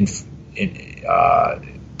and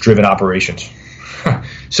driven operations.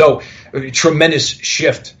 So a tremendous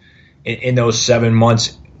shift in those 7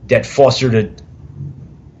 months that fostered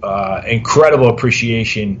an incredible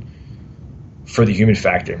appreciation for the human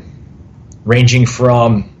factor, ranging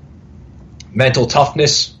from mental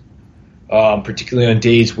toughness, particularly on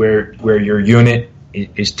days where your unit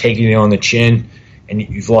is taking it on the chin and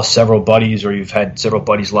you've lost several buddies, or you've had several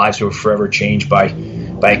buddies' lives who were forever changed by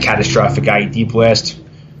a catastrophic IED blast.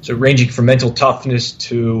 So ranging from mental toughness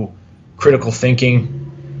to critical thinking,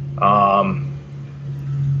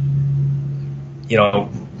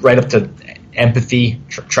 right up to empathy,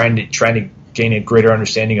 trying to gain a greater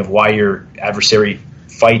understanding of why your adversary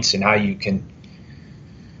fights and how you can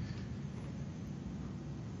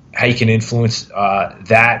influence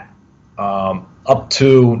that. up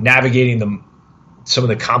to navigating some of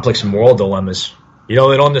the complex moral dilemmas. That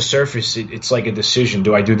on the surface, it's like a decision.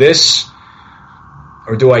 Do I do this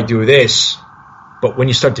or do I do this? But when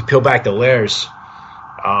you start to peel back the layers,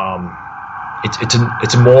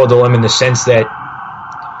 it's a moral dilemma in the sense that,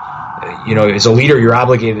 as a leader, you're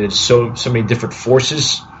obligated to so many different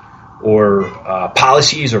forces or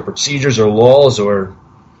policies or procedures or laws, and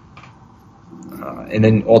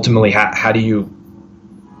then ultimately, how do you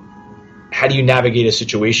navigate a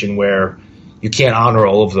situation where you can't honor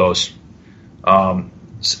all of those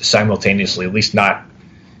simultaneously, at least not,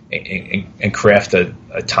 and craft a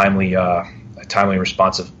timely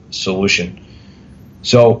responsive solution.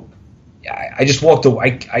 So I just walked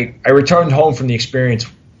away. I returned home from the experience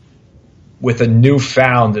with a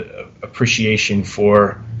newfound appreciation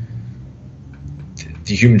for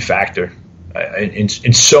the human factor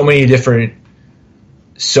in so many different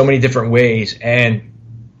ways, and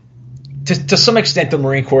to some extent, the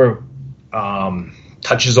Marine Corps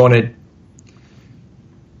touches on it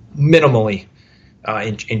minimally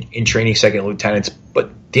in training second lieutenants.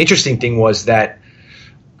 But the interesting thing was that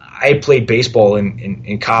I played baseball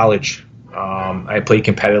in college. I played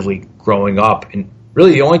competitively growing up, and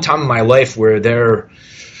really the only time in my life where there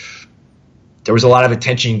was a lot of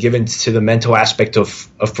attention given to the mental aspect of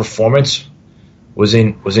performance was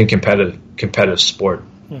in competitive sport.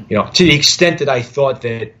 To the extent that I thought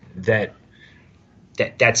that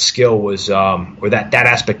skill was or that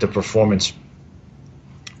aspect of performance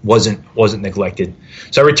wasn't neglected.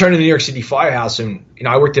 So I returned to the New York City firehouse, and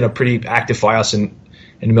I worked in a pretty active firehouse in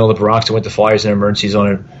the middle of the Bronx. I went to fires and emergencies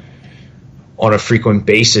on a frequent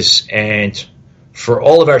basis, and for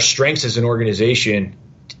all of our strengths as an organization,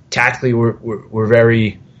 tactically we're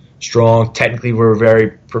very strong. Technically, we're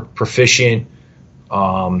very proficient.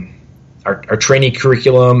 Our training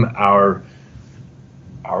curriculum, our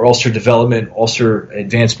ulcer development, ulcer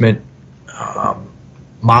advancement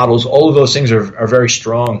models, all of those things are very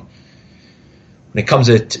strong when it comes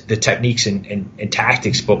to the techniques and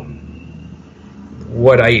tactics. But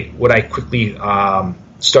what I quickly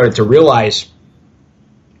started to realize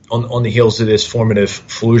on the heels of this formative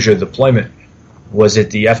Fallujah deployment was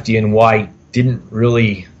that the FDNY didn't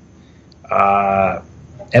really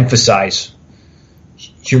emphasize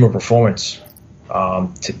human performance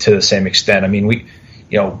to the same extent. I mean, we,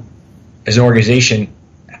 as an organization,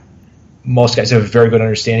 most guys have a very good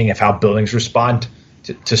understanding of how buildings respond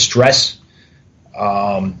to stress,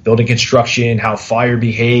 building construction, how fire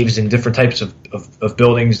behaves in different types of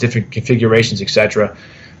buildings, different configurations, etc.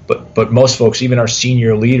 But most folks, even our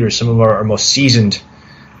senior leaders, some of our most seasoned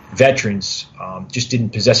veterans, just didn't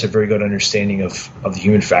possess a very good understanding of the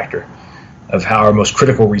human factor, of how our most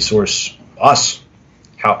critical resource, us,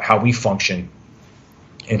 how we function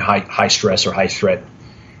in high stress or high threat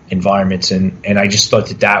environments. And I just thought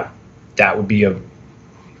that would be a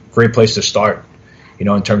great place to start,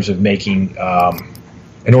 in terms of making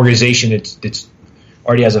an organization that's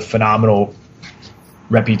already has a phenomenal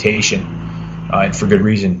reputation, and for good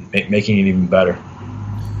reason, making it even better.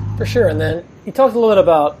 For sure. And then you talked a little bit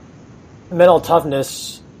about mental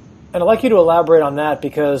toughness, and I'd like you to elaborate on that,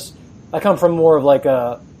 because I come from more of like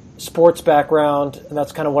a sports background, and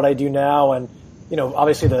that's kind of what I do now, and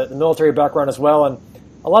obviously the military background as well. And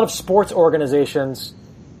a lot of sports organizations,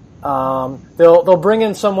 they'll bring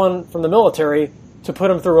in someone from the military to put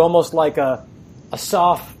them through almost like a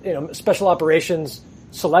soft, special operations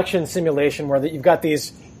selection simulation, where you've got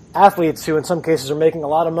these athletes who in some cases are making a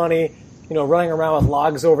lot of money, running around with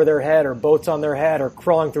logs over their head or boats on their head or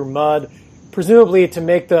crawling through mud, presumably to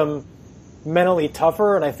make them mentally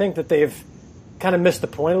tougher. And I think that they've kind of missed the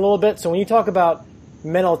point a little bit. So when you talk about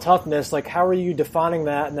mental toughness, like, how are you defining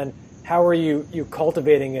that, and then how are you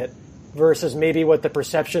cultivating it versus maybe what the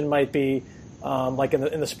perception might be, like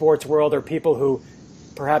in the sports world, or people who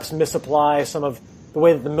perhaps misapply some of the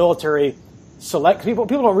way that the military select people.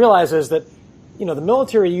 People don't realize is that the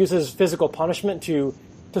military uses physical punishment to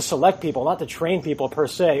select people, not to train people per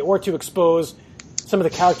se, or to expose some of the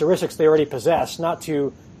characteristics they already possess, not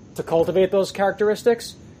to cultivate those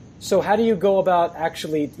characteristics. So how do you go about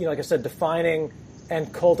actually, like I said, defining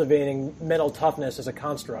and cultivating mental toughness as a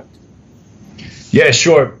construct? Yeah,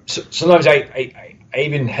 sure. So, sometimes I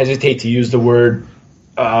even hesitate to use the word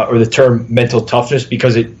or the term mental toughness,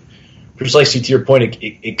 because it, precisely to your point,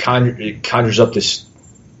 it conjures up this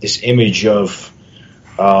image of,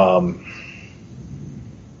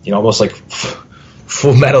 almost like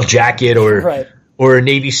Full Metal Jacket or right, or a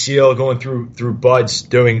Navy SEAL going through buds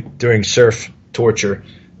during surf torture.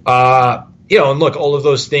 And look, all of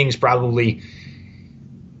those things probably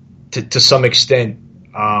to some extent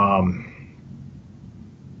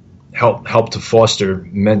help to foster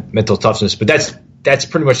mental toughness. But that's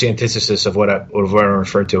pretty much the antithesis of what I'm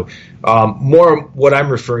referring to. More what I'm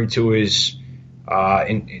referring to is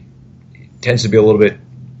it tends to be a little bit,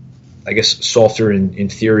 I guess, softer in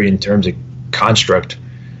theory in terms of construct.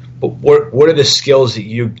 But what are the skills that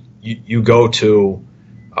you go to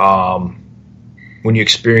when you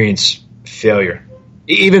experience failure,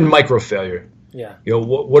 even micro failure? Yeah.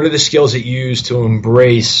 What are the skills that you use to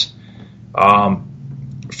embrace?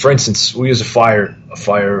 For instance, we use a fire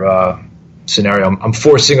scenario. I'm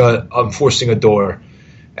forcing a door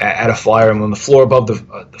at a fire. I'm on the floor above the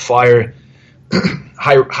fire,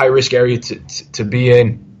 high risk area to be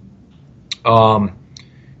in,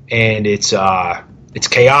 and it's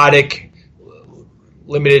chaotic,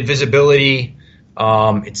 limited visibility.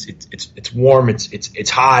 It's warm. It's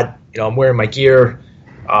hot. I'm wearing my gear.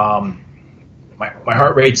 My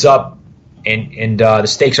heart rate's up, and the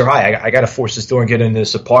stakes are high. I got to force this door and get into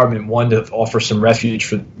this apartment. One, to offer some refuge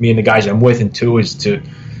for me and the guys I'm with, and two is to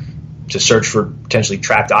search for potentially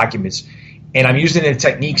trapped occupants. And I'm using the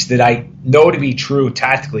techniques that I know to be true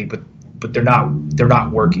tactically, but they're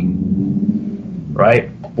not working, right?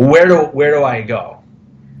 Well, where do I go,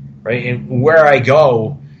 right? And where I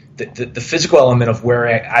go, the physical element of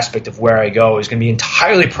aspect of where I go is going to be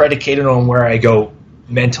entirely predicated on where I go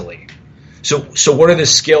mentally. So what are the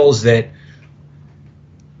skills that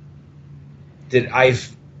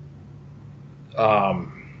I've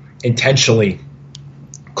intentionally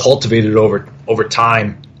cultivated over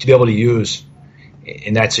time to be able to use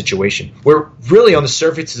in that situation? Where really on the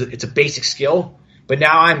surface it's a basic skill, but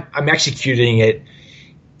now I'm executing it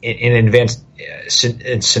in an advanced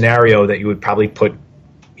scenario that you would probably put,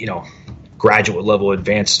 graduate level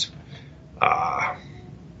advanced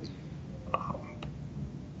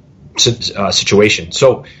situation.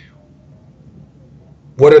 So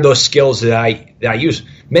what are those skills that I use?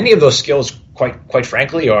 Many of those skills, quite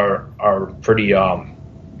frankly, are pretty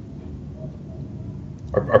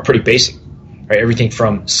pretty basic, right? Everything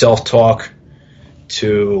from self-talk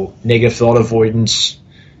to negative thought avoidance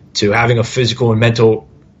to having a physical and mental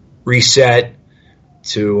reset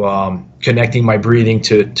to connecting my breathing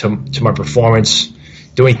to my performance,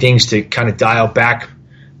 doing things to kind of dial back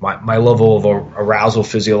my level of arousal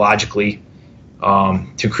physiologically, to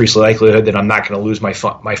increase the likelihood that I'm not going to lose my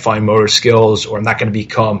fine motor skills, or I'm not going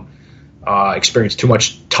to experience too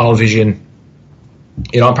much tunnel vision.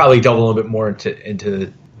 I'll probably delve a little bit more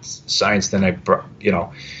into science than but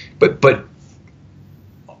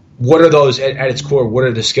what are those at its core? What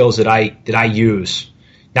are the skills that I use,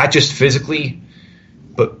 not just physically,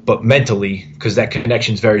 but mentally, because that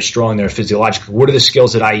connection is very strong there physiologically. What are the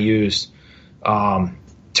skills that I use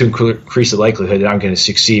to increase the likelihood that I'm going to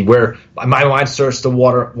succeed? Where my mind starts to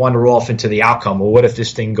wander off into the outcome. Well, what if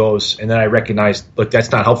this thing goes? And then I recognize, look,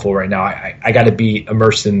 that's not helpful right now. I got to be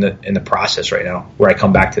immersed in the process right now, where I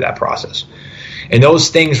come back to that process. And those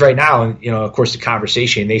things right now, and of course, the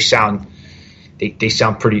conversation, they sound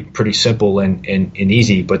pretty simple and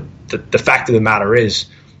easy. But the fact of the matter is,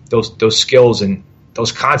 those skills and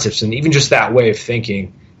those concepts, and even just that way of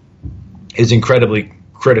thinking, is incredibly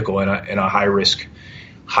critical in a high risk,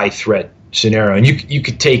 high threat scenario. And you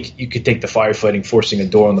could take the firefighting, forcing a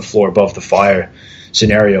door on the floor above the fire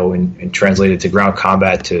scenario, and translate it to ground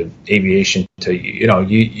combat, to aviation, to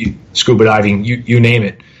you scuba diving, you name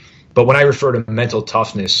it. But when I refer to mental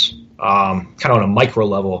toughness, kind of on a micro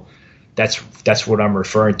level, that's what I'm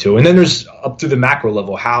referring to. And then there's up to the macro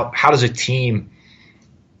level. How does a team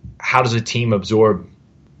absorb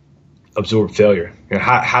failure?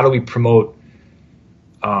 How do we promote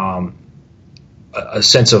a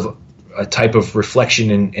sense of a type of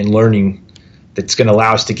reflection and learning that's going to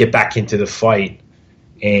allow us to get back into the fight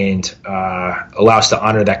and allow us to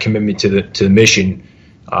honor that commitment to the mission,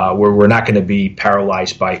 where we're not going to be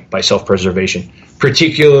paralyzed by self-preservation,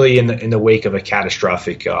 particularly in the wake of a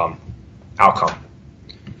catastrophic outcome.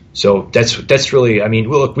 So that's really,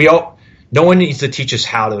 look, no one needs to teach us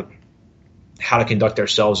how to conduct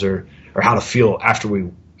ourselves or how to feel after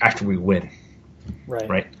we win,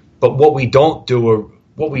 right? But what we don't do, or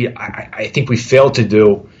what I think we fail to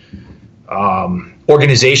do,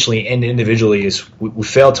 organizationally and individually, is we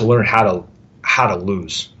fail to learn how to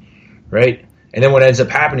lose, right? And then what ends up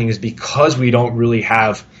happening is, because we don't really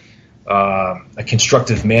have a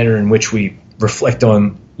constructive manner in which we reflect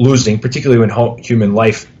on losing, particularly when human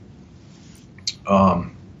life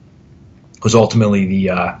was ultimately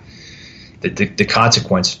the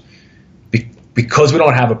consequence, because we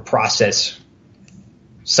don't have a process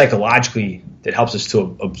psychologically that helps us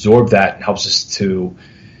to absorb that and helps us to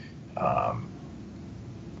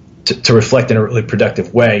reflect in a really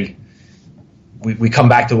productive way. we come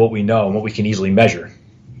back to what we know and what we can easily measure,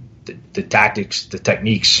 the tactics, the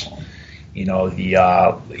techniques, like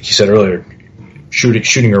you said earlier,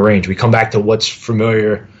 shooting a range. We come back to what's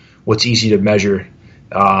familiar, what's easy to measure,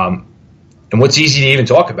 and what's easy to even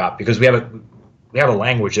talk about, because we have a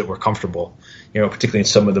language that we're comfortable, particularly in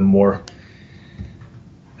some of the more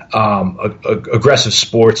aggressive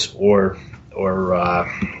sports or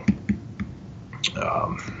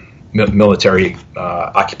military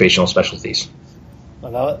occupational specialties.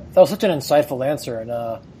 Well, that was such an insightful answer, and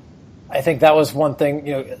I think that was one thing,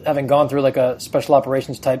 having gone through like a special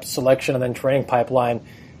operations type selection and then training pipeline.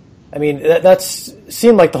 I mean, that's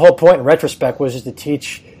seemed like the whole point in retrospect was just to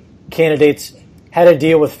teach candidates how to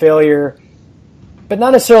deal with failure, but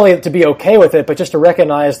not necessarily to be okay with it, but just to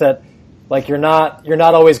recognize that, like, you're not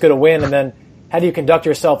always going to win, and then how do you conduct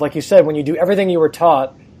yourself, like you said, when you do everything you were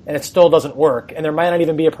taught and it still doesn't work, and there might not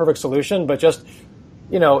even be a perfect solution, but just,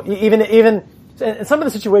 even in some of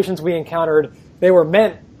the situations we encountered, they were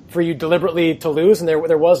meant for you deliberately to lose, and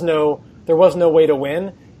there was no way to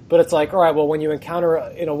win. But it's like, all right, well, when you encounter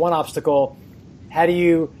one obstacle, how do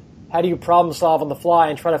you problem solve on the fly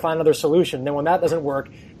and try to find another solution? And then when that doesn't work,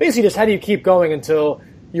 basically just how do you keep going until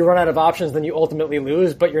you run out of options, then you ultimately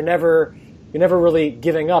lose, but you're never really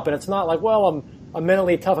giving up. And it's not like, well, I'm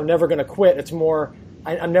mentally tough, I'm never going to quit. It's more,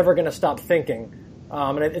 I'm never going to stop thinking.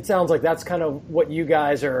 And it sounds like that's kind of what you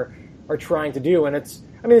guys are trying to do. And it's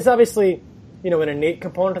obviously, an innate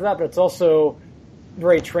component to that, but it's also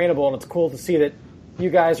very trainable, and it's cool to see that you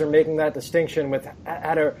guys are making that distinction with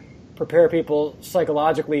how to prepare people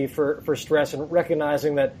psychologically for stress, and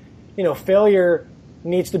recognizing that, failure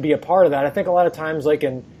needs to be a part of that. I think a lot of times, like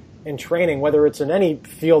in training, whether it's in any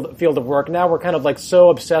field of work, now we're kind of like so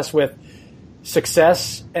obsessed with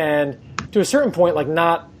success and to a certain point, like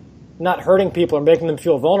not hurting people or making them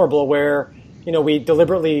feel vulnerable, where, we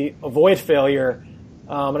deliberately avoid failure.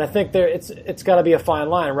 And I think it's got to be a fine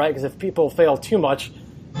line, right? Because if people fail too much,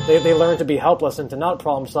 they learn to be helpless and to not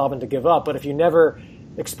problem solve and to give up. But if you never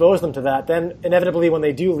expose them to that, then inevitably when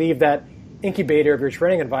they do leave that incubator of your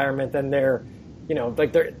training environment, then they're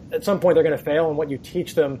at some point they're going to fail, and what you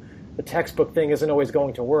teach them, the textbook thing, isn't always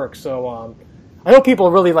going to work. So I hope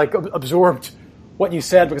people really absorbed what you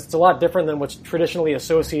said, because it's a lot different than what's traditionally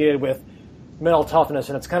associated with mental toughness.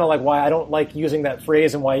 And it's kind of like why I don't like using that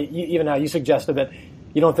phrase, and why even how you suggested that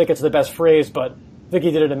you don't think it's the best phrase, but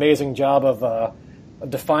Vicky did an amazing job of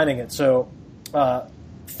defining it. So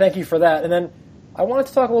thank you for that. And then I wanted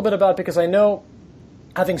to talk a little bit about, because I know,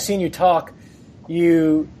 having seen you talk,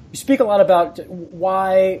 you speak a lot about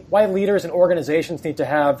why leaders and organizations need to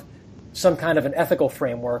have some kind of an ethical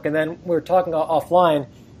framework. And then we were talking offline,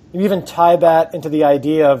 you even tie that into the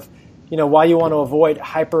idea of, why you want to avoid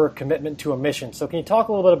hyper commitment to a mission. So can you talk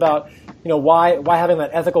a little bit about, why having that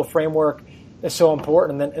ethical framework is so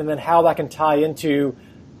important, and then how that can tie into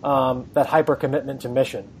that hyper commitment to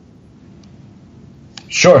mission?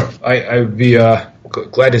 Sure, I would be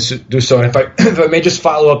glad to do so. And if I may just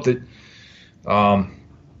follow up that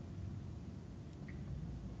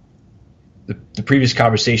the previous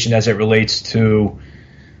conversation as it relates to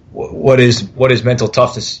what is mental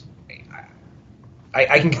toughness.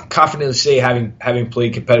 I can confidently say, having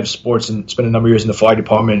played competitive sports and spent a number of years in the fire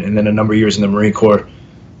department and then a number of years in the Marine Corps,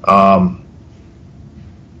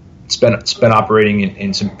 spent operating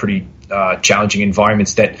in some pretty challenging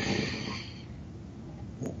environments, that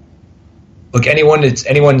look, anyone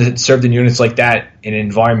that served in units like that in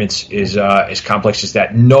environments as complex as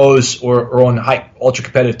that knows, or on ultra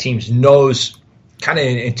competitive teams knows, kind of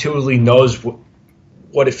intuitively knows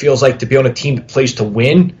what it feels like to be on a team that plays to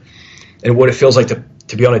win, and what it feels like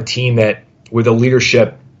to be on a team that, where the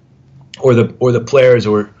leadership or the players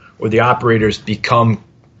or the operators become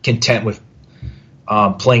content with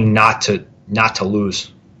playing not to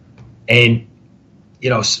lose. And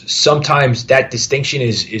sometimes that distinction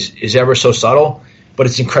is ever so subtle, but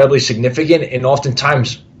it's incredibly significant. And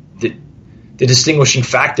oftentimes the distinguishing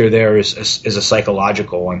factor there is a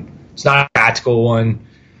psychological one. It's not a tactical one.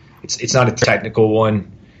 It's not a technical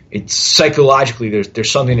one. It's psychologically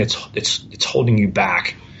there's something that's holding you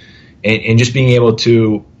back, and just being able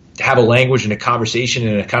to have a language and a conversation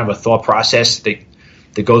and a kind of a thought process that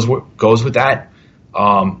goes with that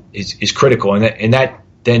is critical, and that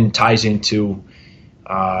then ties into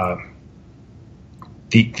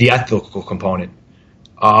the ethical component.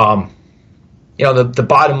 The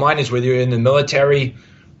bottom line is, whether you're in the military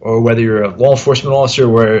or whether you're a law enforcement officer,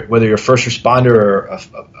 or whether you're a first responder or a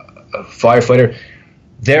firefighter,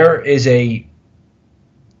 there is a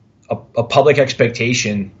public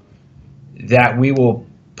expectation that we will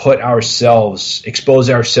expose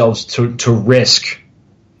ourselves to risk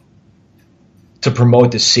to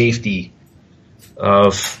promote the safety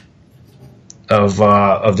of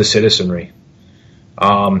the citizenry.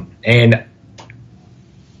 And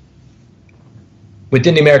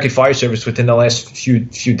within the American Fire Service, within the last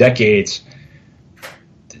few decades,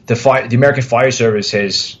 the American Fire Service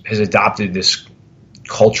has adopted this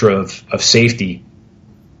culture of safety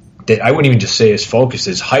that I wouldn't even just say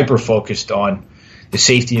is hyper focused on the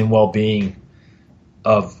safety and well-being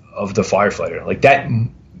of the firefighter. Like that,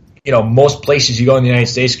 most places you go in the United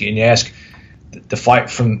States and you ask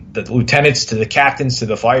from the lieutenants to the captains to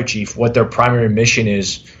the fire chief what their primary mission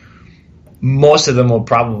is, most of them will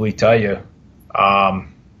probably tell you,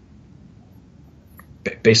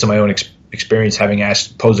 based on my own experience, having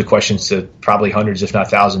posed the questions to probably hundreds, if not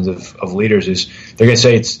thousands, of leaders, is they're going to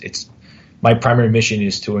say it's my primary mission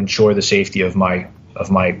is to ensure the safety of my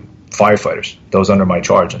firefighters, those under my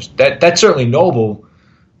charge. That's certainly noble,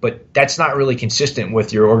 but that's not really consistent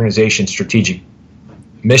with your organization's strategic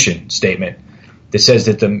mission statement that says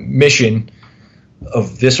that the mission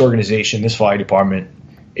of this organization, this fire department,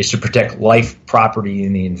 is to protect life, property,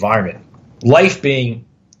 and the environment. Life being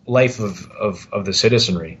life of the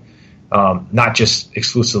citizenry, not just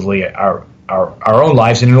exclusively our own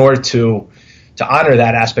lives. And in order to honor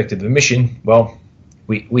that aspect of the mission, well,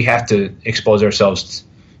 we have to expose ourselves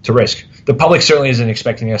to risk. The public certainly isn't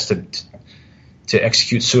expecting us to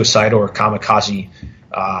execute suicidal or kamikaze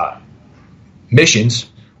missions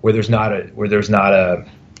where there's not a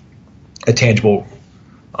tangible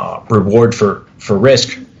reward for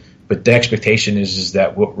risk. But the expectation is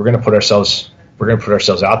that we're going to put ourselves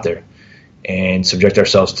out there and subject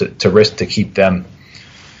ourselves to risk to keep them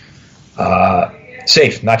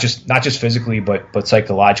safe, not just physically, but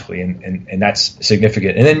psychologically, and that's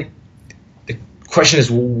significant. And then the question is,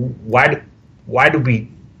 why do we,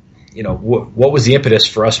 what was the impetus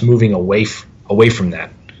for us moving away from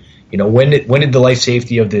that? When did the life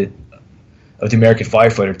safety of the American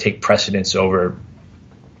firefighter take precedence over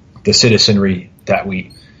the citizenry that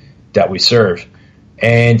we serve?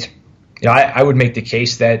 And I would make the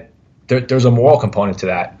case that there's a moral component to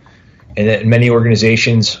that, and that in many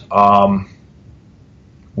organizations,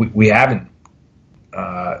 we haven't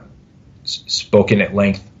spoken at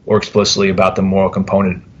length or explicitly about the moral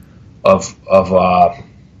component of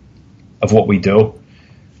what we do,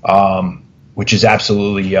 which is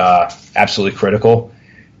absolutely critical.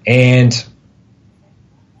 And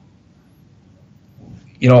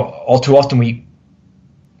all too often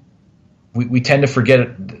we tend to forget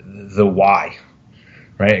the why,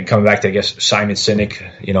 right? And coming back to, I guess, Simon Sinek,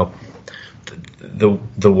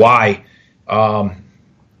 the why.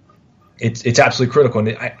 It's absolutely critical,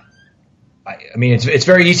 and I mean, it's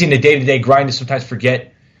very easy in the day-to-day grind to sometimes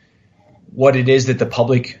forget what it is that the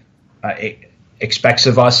public expects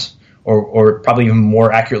of us, or probably even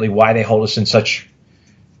more accurately, why they hold us in such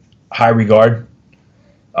high regard.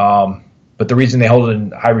 But the reason they hold it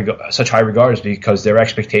in such high regard is because their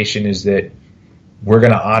expectation is that we're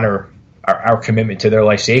going to honor our commitment to their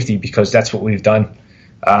life safety, because that's what we've done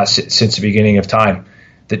since the beginning of time.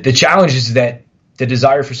 The challenge is that the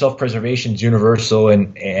desire for self-preservation is universal,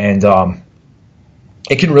 and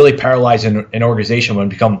it can really paralyze an organization when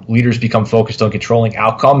leaders become focused on controlling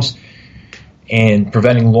outcomes and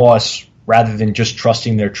preventing loss rather than just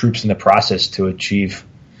trusting their troops in the process to achieve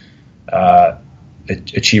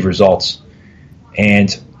results.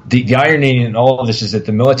 And the irony in all of this is that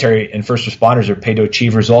the military and first responders are paid to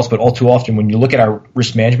achieve results, but all too often when you look at our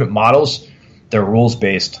risk management models, they're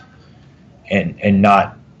rules-based and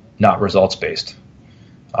not results-based.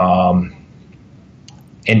 And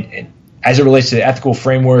as it relates to the ethical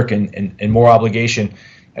framework and moral obligation,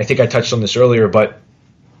 I think I touched on this earlier, but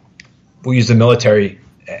we'll use the military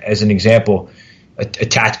as an example. A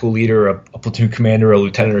tactical leader, a platoon commander, a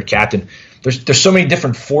lieutenant or captain. There's so many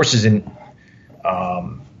different forces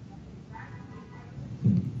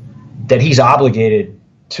that he's obligated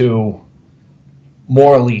to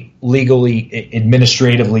morally, legally,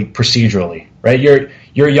 administratively, procedurally. Right? You're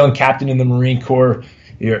a young captain in the Marine Corps.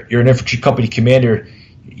 You're an infantry company commander.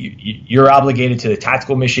 You're obligated to the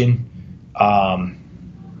tactical mission, kind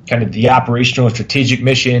of the operational and strategic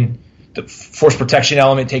mission, the force protection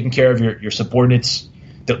element, taking care of your subordinates,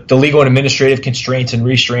 the legal and administrative constraints and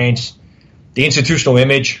restraints, the institutional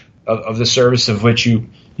image of the service of which you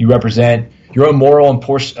represent, your own moral and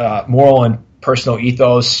personal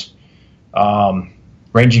ethos,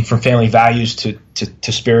 ranging from family values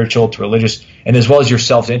to spiritual to religious, and as well as your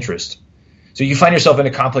self-interest. So you find yourself in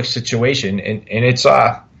a complex situation, and it's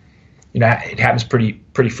it happens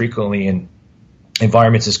pretty frequently in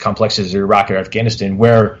environments as complex as Iraq or Afghanistan,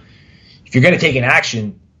 where if you're going to take an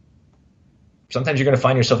action, sometimes you're going to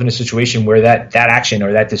find yourself in a situation where that action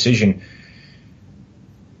or that decision,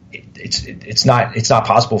 it's not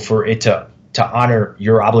possible for it to honor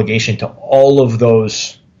your obligation to all of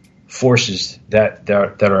those forces that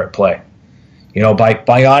are at play.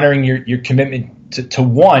 By honoring your commitment to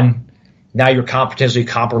one, now you're potentially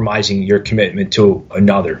compromising your commitment to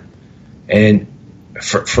another. And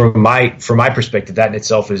from my perspective, that in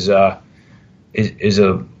itself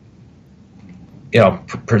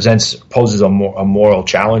poses a moral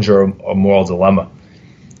challenge or a moral dilemma.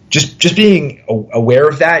 Just being aware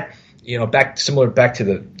of that, back to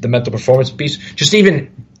the mental performance piece, just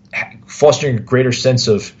even fostering a greater sense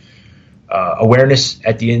of awareness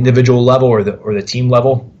at the individual level or the team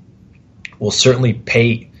level will certainly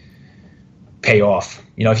pay off.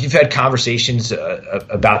 If you've had conversations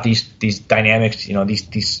about these dynamics,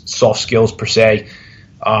 these soft skills per se,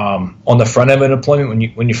 on the front end of an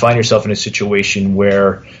employment, when you find yourself in a situation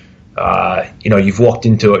where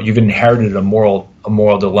you've inherited a moral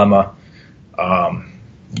dilemma,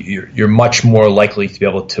 you're much more likely to be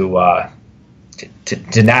able to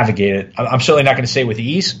navigate it. I'm certainly not going to say with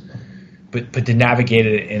ease, but to navigate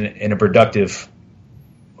it in a productive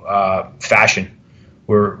fashion,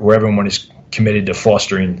 where everyone is committed to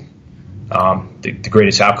fostering the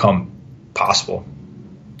greatest outcome possible.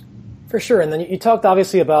 For sure. And then you talked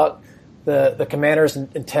obviously about the commander's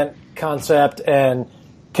intent concept and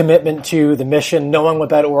commitment to the mission, knowing what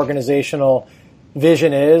that organizational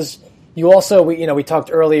vision is. You also, we talked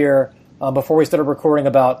earlier before we started recording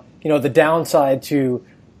about, the downside to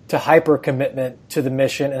hyper commitment to the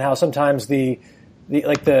mission, and how sometimes the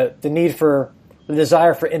need for the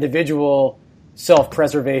desire for individual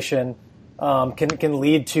self-preservation can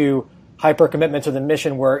lead to hyper commitment to the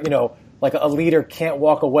mission, where like a leader can't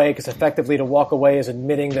walk away, because effectively to walk away is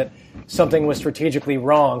admitting that something was strategically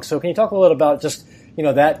wrong. So can you talk a little about just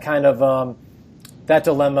that kind of that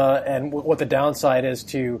dilemma and what the downside is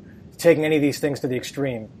to taking any of these things to the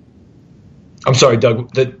extreme? I'm sorry,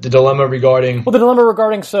 Doug. The dilemma regarding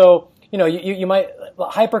so you might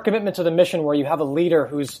hyper commitment to the mission, where you have a leader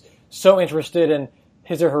who's so interested in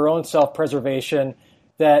his or her own self-preservation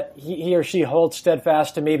that he or she holds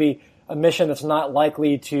steadfast to maybe a mission that's not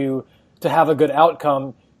likely to have a good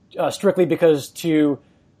outcome, strictly because to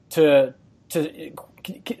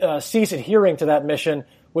cease adhering to that mission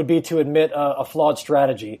would be to admit a flawed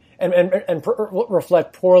strategy and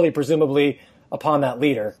reflect poorly, presumably, upon that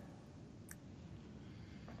leader.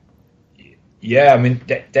 Yeah, I mean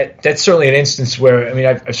that's certainly an instance where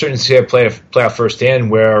I've certainly seen it play out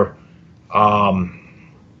firsthand, where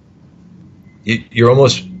you're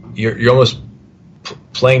almost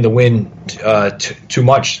playing the win too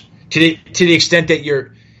much, to the extent that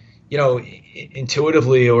you're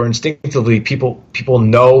intuitively or instinctively people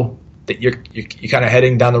know that you're kind of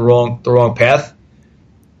heading down the wrong path,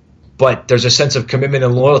 but there's a sense of commitment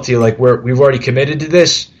and loyalty, like we've already committed to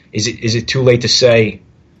this. Is it too late to say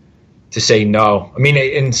no? I mean,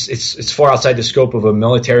 it's far outside the scope of a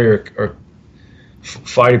military or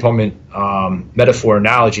fire department metaphor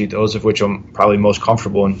analogy, those of which I'm probably most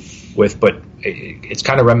comfortable with, but it's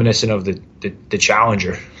kind of reminiscent of the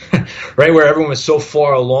Challenger, right, where everyone was so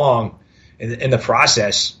far along in the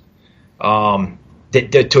process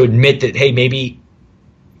that to admit that, hey, maybe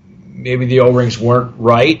the O-rings weren't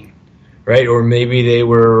right, or maybe they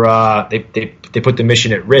were they put the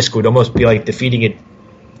mission at risk, would almost be like defeating it.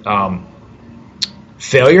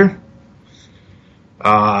 Failure.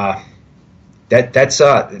 That's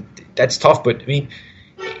tough, but I mean,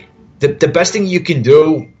 the best thing you can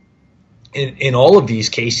do in all of these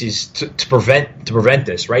cases to prevent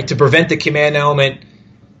this, right? To prevent the command element,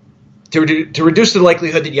 to reduce the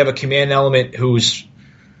likelihood that you have a command element who's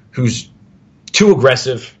too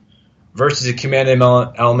aggressive versus a command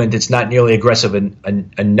element that's not nearly aggressive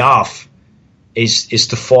enough, is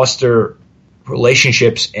to foster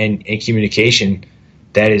relationships and communication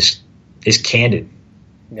that is candid.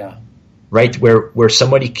 Yeah. Right? Where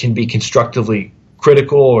somebody can be constructively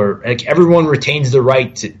critical, or like everyone retains the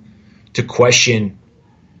right to question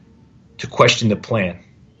the plan.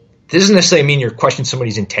 It doesn't necessarily mean you're questioning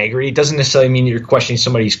somebody's integrity. It doesn't necessarily mean you're questioning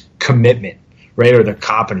somebody's commitment, right, or their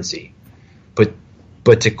competency.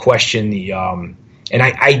 But to question the and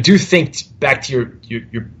I do think, back to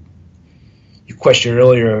your question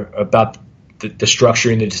earlier about the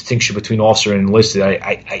structure and the distinction between officer and enlisted,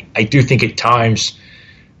 I do think at times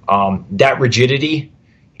that rigidity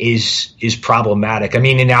is problematic. I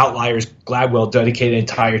mean, in Outliers, Gladwell dedicated an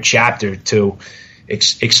entire chapter to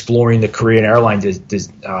exploring the Korean airline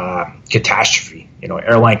catastrophe.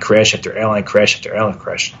 Airline crash after airline crash after airline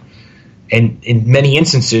crash, And in many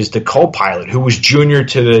instances, the co-pilot, who was junior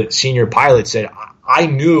to the senior pilot, said, I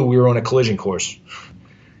knew we were on a collision course.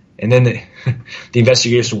 And then the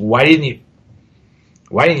investigator said, why didn't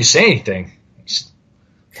you say anything?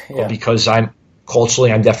 Well, because I'm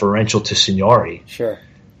deferential to seniority. Sure.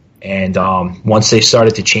 And once they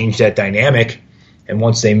started to change that dynamic, and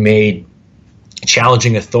once they made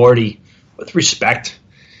challenging authority with respect,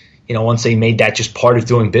 once they made that just part of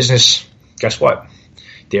doing business, guess what?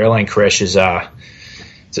 The airline crash is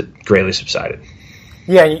greatly subsided.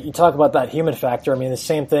 Yeah, you talk about that human factor. I mean, the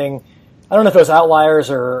same thing. I don't know if it was Outliers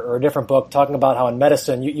or a different book talking about how in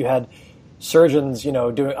medicine you had surgeons,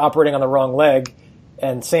 operating on the wrong leg,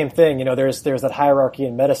 and same thing. There's that hierarchy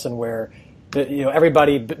in medicine where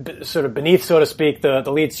everybody sort of beneath, so to speak, the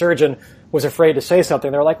lead surgeon was afraid to say something.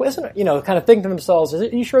 They're like, well, isn't it, kind of thinking to themselves, are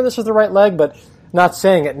you sure this is the right leg? But not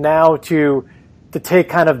saying it now to take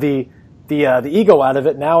kind of the ego out of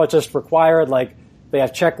it. Now it's just required. Like they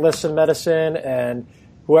have checklists in medicine, and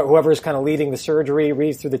whoever's kind of leading the surgery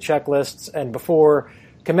reads through the checklists. And before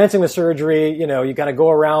commencing the surgery, you kind of go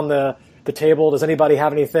around the table. Does anybody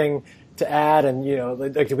have anything to add? And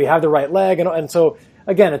do we have the right leg? And so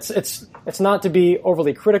again, it's not to be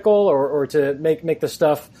overly critical or to make the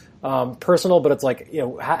stuff personal, but it's like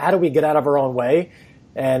how do we get out of our own way?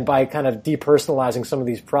 And by kind of depersonalizing some of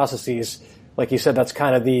these processes, like you said, that's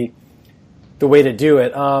kind of the way to do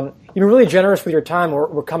it. You've been really generous with your time.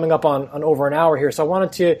 We're coming up on over an hour here, so I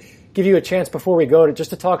wanted to give you a chance before we go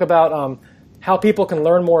to talk about how people can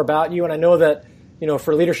learn more about you. And I know that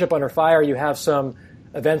for Leadership Under Fire, you have some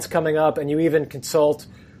events coming up, and you even consult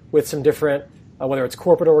with some different, whether it's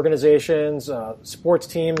corporate organizations, sports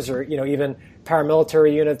teams, or even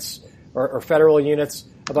paramilitary units or federal units,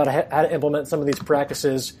 about how to implement some of these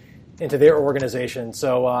practices into their organization.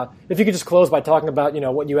 So if you could just close by talking about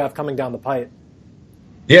what you have coming down the pipe.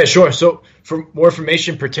 Yeah, sure. So for more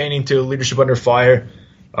information pertaining to Leadership Under Fire,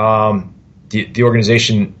 the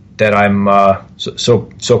organization that I'm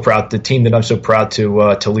so proud, the team that I'm so proud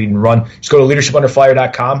to lead and run, just go to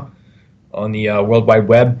leadershipunderfire.com on the World Wide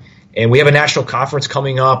Web. And we have a national conference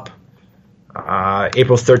coming up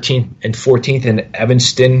April 13th and 14th in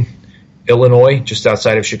Evanston, Illinois, just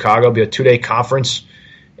outside of Chicago. It'll be a 2-day conference.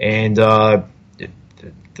 And the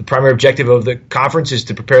primary objective of the conference is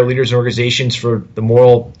to prepare leaders and organizations for the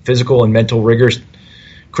moral, physical, and mental rigors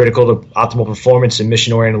critical to optimal performance and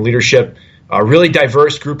mission-oriented leadership. A really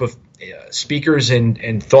diverse group of speakers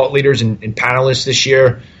and thought leaders and panelists this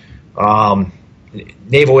year.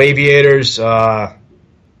 Naval aviators, a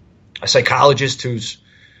psychologist who's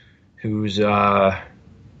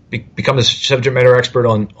become the subject matter expert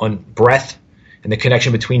on breath and the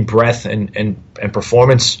connection between breath and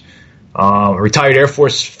performance. A retired Air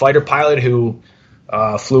Force fighter pilot who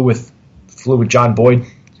flew with John Boyd,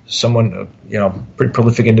 someone pretty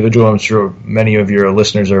prolific individual. I'm sure many of your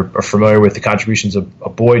listeners are familiar with the contributions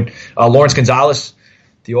of Boyd. Lawrence Gonzalez,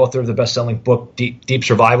 the author of the best-selling book Deep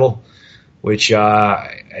Survival, which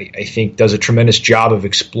I think does a tremendous job of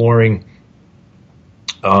exploring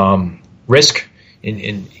risk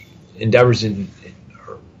in endeavors in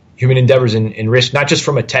human endeavors in risk, not just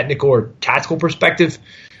from a technical or tactical perspective,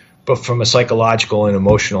 but from a psychological and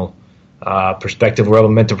emotional perspective. We're a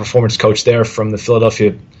mental performance coach there from the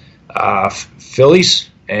Philadelphia Phillies,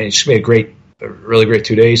 and it's going to be a really great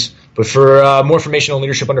 2 days. But for more information on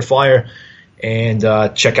Leadership Under Fire and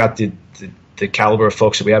check out the caliber of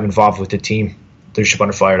folks that we have involved with the team,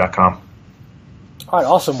 leadershipunderfire.com. All right,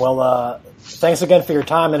 awesome. Well, thanks again for your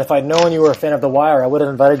time. And if I'd known you were a fan of The Wire, I would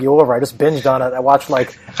have invited you over. I just binged on it. I watched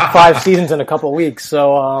like 5 seasons in a couple of weeks.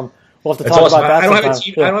 So we'll have to talk about that. I don't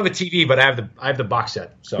have a TV, but I have the box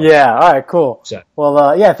set. So yeah, all right, cool.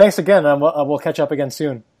 Well, yeah, thanks again. We'll catch up again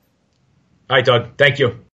soon. All right, Doug. Thank you.